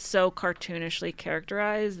 she is so cartoonishly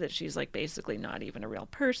characterized that she's like basically not even a real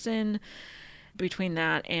person. Between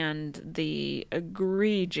that and the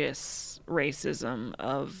egregious racism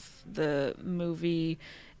of the movie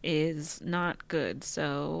is not good.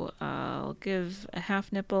 So I'll give a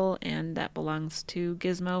half nipple, and that belongs to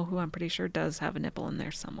Gizmo, who I'm pretty sure does have a nipple in there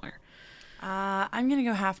somewhere. I'm going to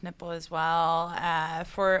go half nipple as well,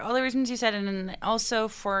 for all the reasons you said, and also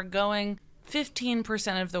for going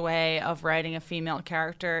 15% of the way of writing a female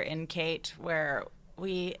character in Kate, where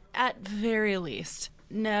we, at very least,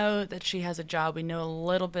 know that she has a job. We know a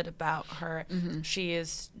little bit about her. She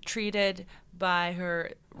is treated by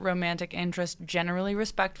her romantic interest generally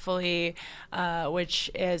respectfully,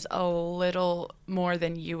 which is a little more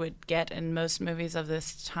than you would get in most movies of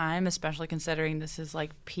this time, especially considering this is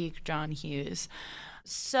like peak John Hughes.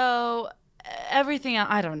 So everything,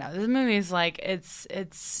 I don't know. The movie is like, I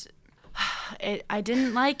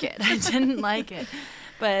didn't like it. I didn't like it.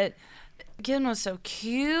 But Gizmo's so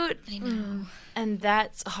cute. I know. And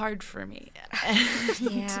that's hard for me.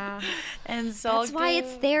 Yeah. And so that's why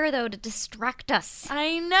it's there, though, to distract us.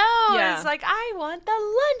 I know. Yeah. It's like, I want the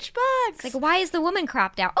lunchbox. It's like, why is the woman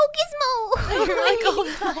cropped out? Oh, Gizmo! You're like, oh,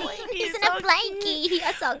 he's in a blankie. He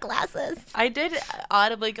has sunglasses. I did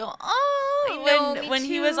audibly go, oh, I know, when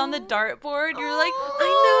he was on the dartboard. You're like,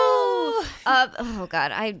 I know. Oh,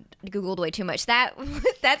 God. I Googled way too much. That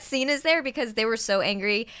scene is there because they were so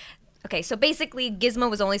angry. Okay, so basically Gizmo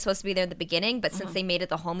was only supposed to be there in the beginning, but since they made it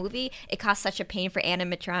the whole movie, it caused such a pain for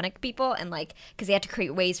animatronic people, and like, because they had to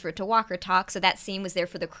create ways for it to walk or talk, so that scene was there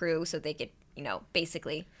for the crew so they could,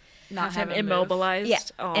 basically not have him immobilized. Yeah,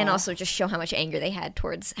 Aww. and also just show how much anger they had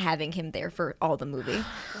towards having him there for all the movie.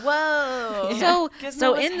 Whoa.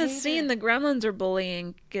 So in the scene, the Gremlins are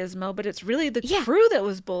bullying Gizmo, but it's really the crew that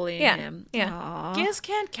was bullying him. Yeah. Aww. Giz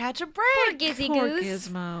can't catch a break. Poor Gizzy Poor Goose.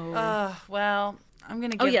 Gizmo. Well, I'm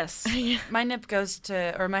going to give... Oh, yes. My nip goes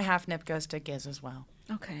to... Or my half nip goes to Giz as well.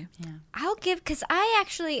 Okay. Yeah. I'll give, because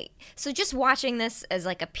so just watching this as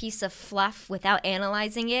like a piece of fluff without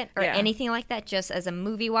analyzing it or anything like that, just as a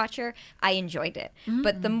movie watcher, I enjoyed it.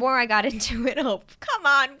 But the more I got into it, come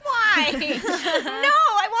on, why? No,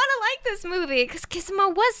 I want to like this movie because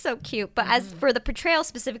Gizmo was so cute. But as for the portrayal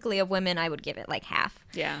specifically of women, I would give it like half.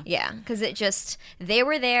 Yeah. Yeah, because they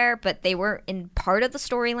were there, but they weren't in part of the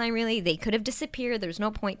storyline, really. They could have disappeared. There's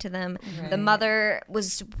no point to them. Right. The mother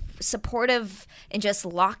was supportive and just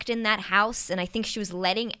locked in that house, and I think she was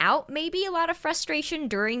letting out maybe a lot of frustration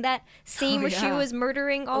during that scene where she was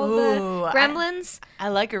murdering all the gremlins. I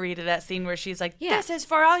like Arita, that scene where she's like, this is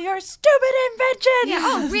for all your stupid inventions. Yeah.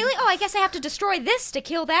 Oh, really? Oh, I guess I have to destroy this to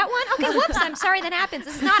kill that one? Okay, whoops, I'm sorry that happens.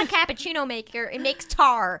 This is not a cappuccino maker. It makes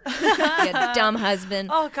tar. You dumb husband.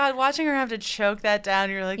 Oh, God, watching her have to choke that down,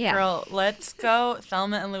 you're like, girl, let's go,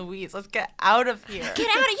 Thelma and Louise. Let's get out of here. Get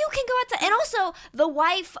out of, you can go outside. And also, the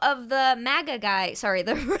wife of the MAGA guy,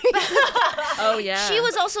 oh, yeah. She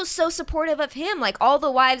was also so supportive of him. Like, all the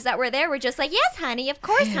wives that were there were just like, yes, honey, of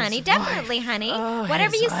course, honey, definitely, honey. Oh,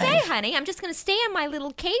 whatever you say, honey. I'm just going to stay in my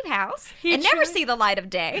little cave house and never see the light of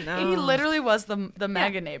day. No. He literally was the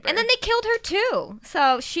MAGA neighbor. And then they killed her, too.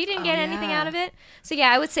 So she didn't get anything out of it. So, yeah,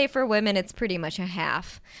 I would say for women, it's pretty much a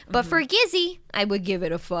half. But for Gizzy, I would give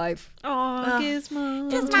it a 5. Oh,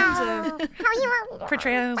 Gizmo. In terms of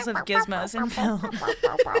portrayals of gizmos in film.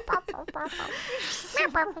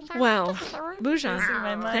 Well, Moujan,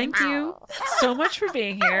 thank you so much for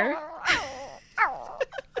being here.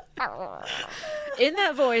 In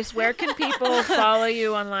that voice, where can people follow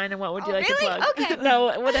you online, and what would you like to plug? Okay.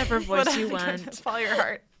 No, whatever voice you want. Follow your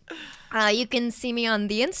heart. You can see me on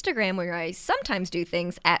the Instagram where I sometimes do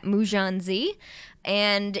things at Moujan Z.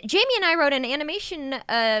 And Jamie and I wrote an animation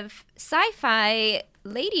of sci-fi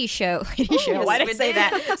lady show. Why did I say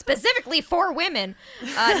that? Specifically for women.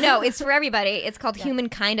 No, it's for everybody. It's called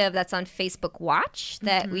Humankind of. That's on Facebook Watch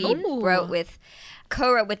that we co-wrote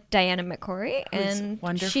with Diana McCory, and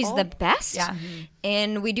she's the best. Yeah.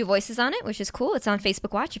 And we do voices on it, which is cool. It's on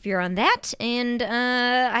Facebook Watch if you're on that. And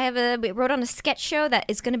we wrote on a sketch show that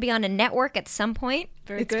is going to be on a network at some point.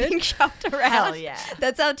 Very it's good. being shopped around. Hell yeah.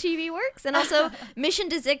 That's how TV works. And also Mission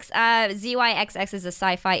to ZYXX is a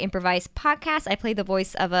sci-fi improvised podcast. I play the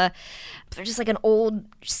voice of just like an old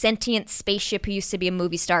sentient spaceship who used to be a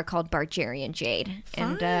movie star called Bargerian Jade.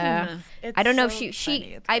 Fun. And I don't know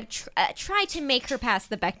if I've tried to make her pass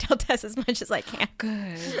the Bechdel test as much as I can.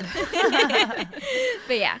 Good.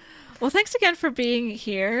 But yeah. Well, thanks again for being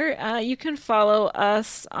here. You can follow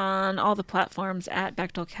us on all the platforms at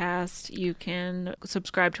BechdelCast. You can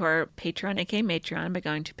subscribe to our Patreon, aka Matreon, by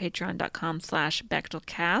going to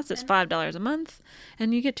patreon.com/BechdelCast. It's $5 a month,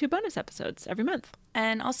 and you get 2 bonus episodes every month.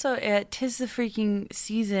 And also, 'tis the freaking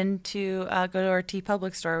season to go to our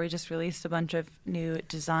TeePublic store. We just released a bunch of new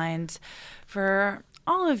designs for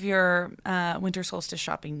all of your winter solstice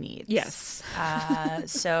shopping needs. Yes.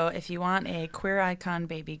 So if you want a queer icon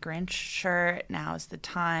baby Grinch shirt, now's the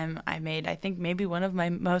time. I made, I think, maybe one of my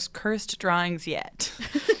most cursed drawings yet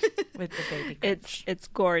with the baby Grinch. It's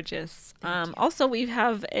gorgeous. Also, we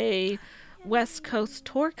have a West Coast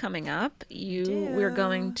tour coming up. We're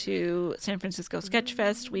going to San Francisco Sketch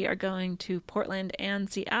Fest. We are going to Portland and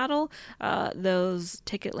Seattle. Those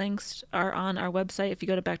ticket links are on our website. If you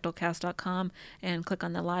go to BechdelCast.com and click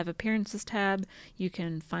on the live appearances tab, you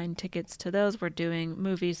can find tickets to those. We're doing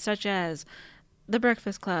movies such as The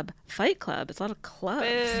Breakfast Club, Fight Club. It's a lot of clubs.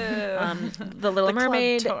 The Little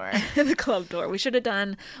Mermaid, the club tour. We should have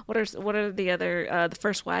done what are the other the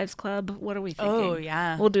First Wives Club. What are we thinking? Oh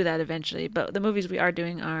yeah, we'll do that eventually. But the movies we are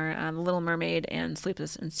doing are The Little Mermaid and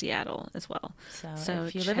Sleepless in Seattle as well. So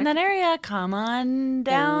if you live in that area, come on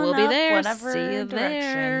down. We'll be there. Whatever See you direction.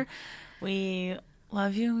 There. We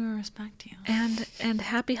love you. We respect you. And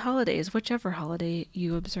happy holidays, whichever holiday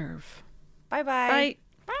you observe. Bye-bye.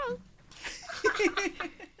 Bye.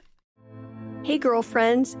 Hey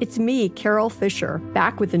girlfriends, it's me, Carol Fisher,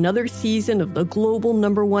 back with another season of the global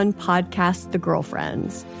 #1 podcast, The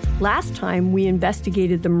Girlfriends. Last time, we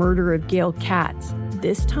investigated the murder of Gail Katz.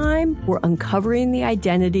 This time, we're uncovering the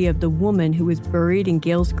identity of the woman who was buried in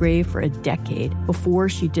Gail's grave for a decade before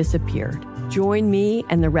she disappeared. Join me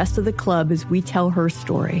and the rest of the club as we tell her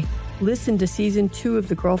story. Listen to Season 2 of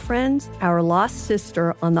The Girlfriends, Our Lost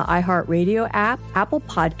Sister on the iHeartRadio app, Apple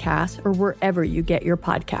Podcasts, or wherever you get your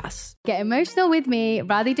podcasts. Get emotional with me,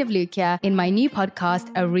 Radhi Devlukia, in my new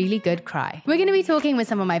podcast, A Really Good Cry. We're going to be talking with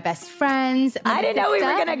some of my best friends. I didn't know we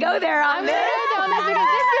were going to go there on this.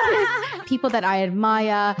 People that I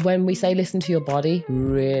admire. When we say listen to your body,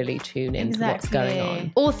 really tune into what's going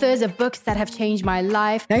on. Authors of books that have changed my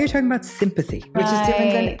life. Now you're talking about sympathy, which is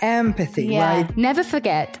different than empathy, right? Never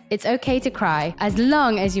forget, it's okay to cry as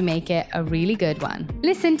long as you make it a really good one.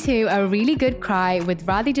 Listen to A Really Good Cry with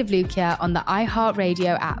Radhi Devlukia on the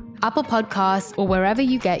iHeartRadio app, Apple Podcasts, or wherever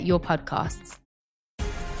you get your podcasts.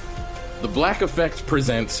 The Black Effect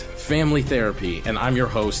presents Family Therapy, and I'm your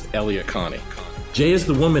host, Elliot Connie. Jay is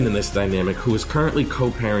the woman in this dynamic who is currently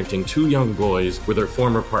co-parenting 2 young boys with her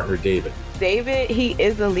former partner, David. David, he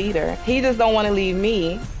is a leader. He just don't want to leave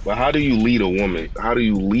me. But how do you lead a woman? How do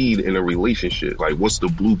you lead in a relationship? Like, what's the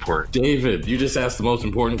blueprint? David, you just asked the most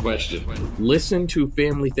important question. Listen to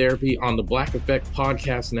Family Therapy on the Black Effect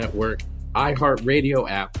Podcast Network, iHeartRadio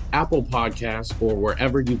app, Apple Podcasts, or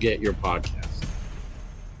wherever you get your podcasts.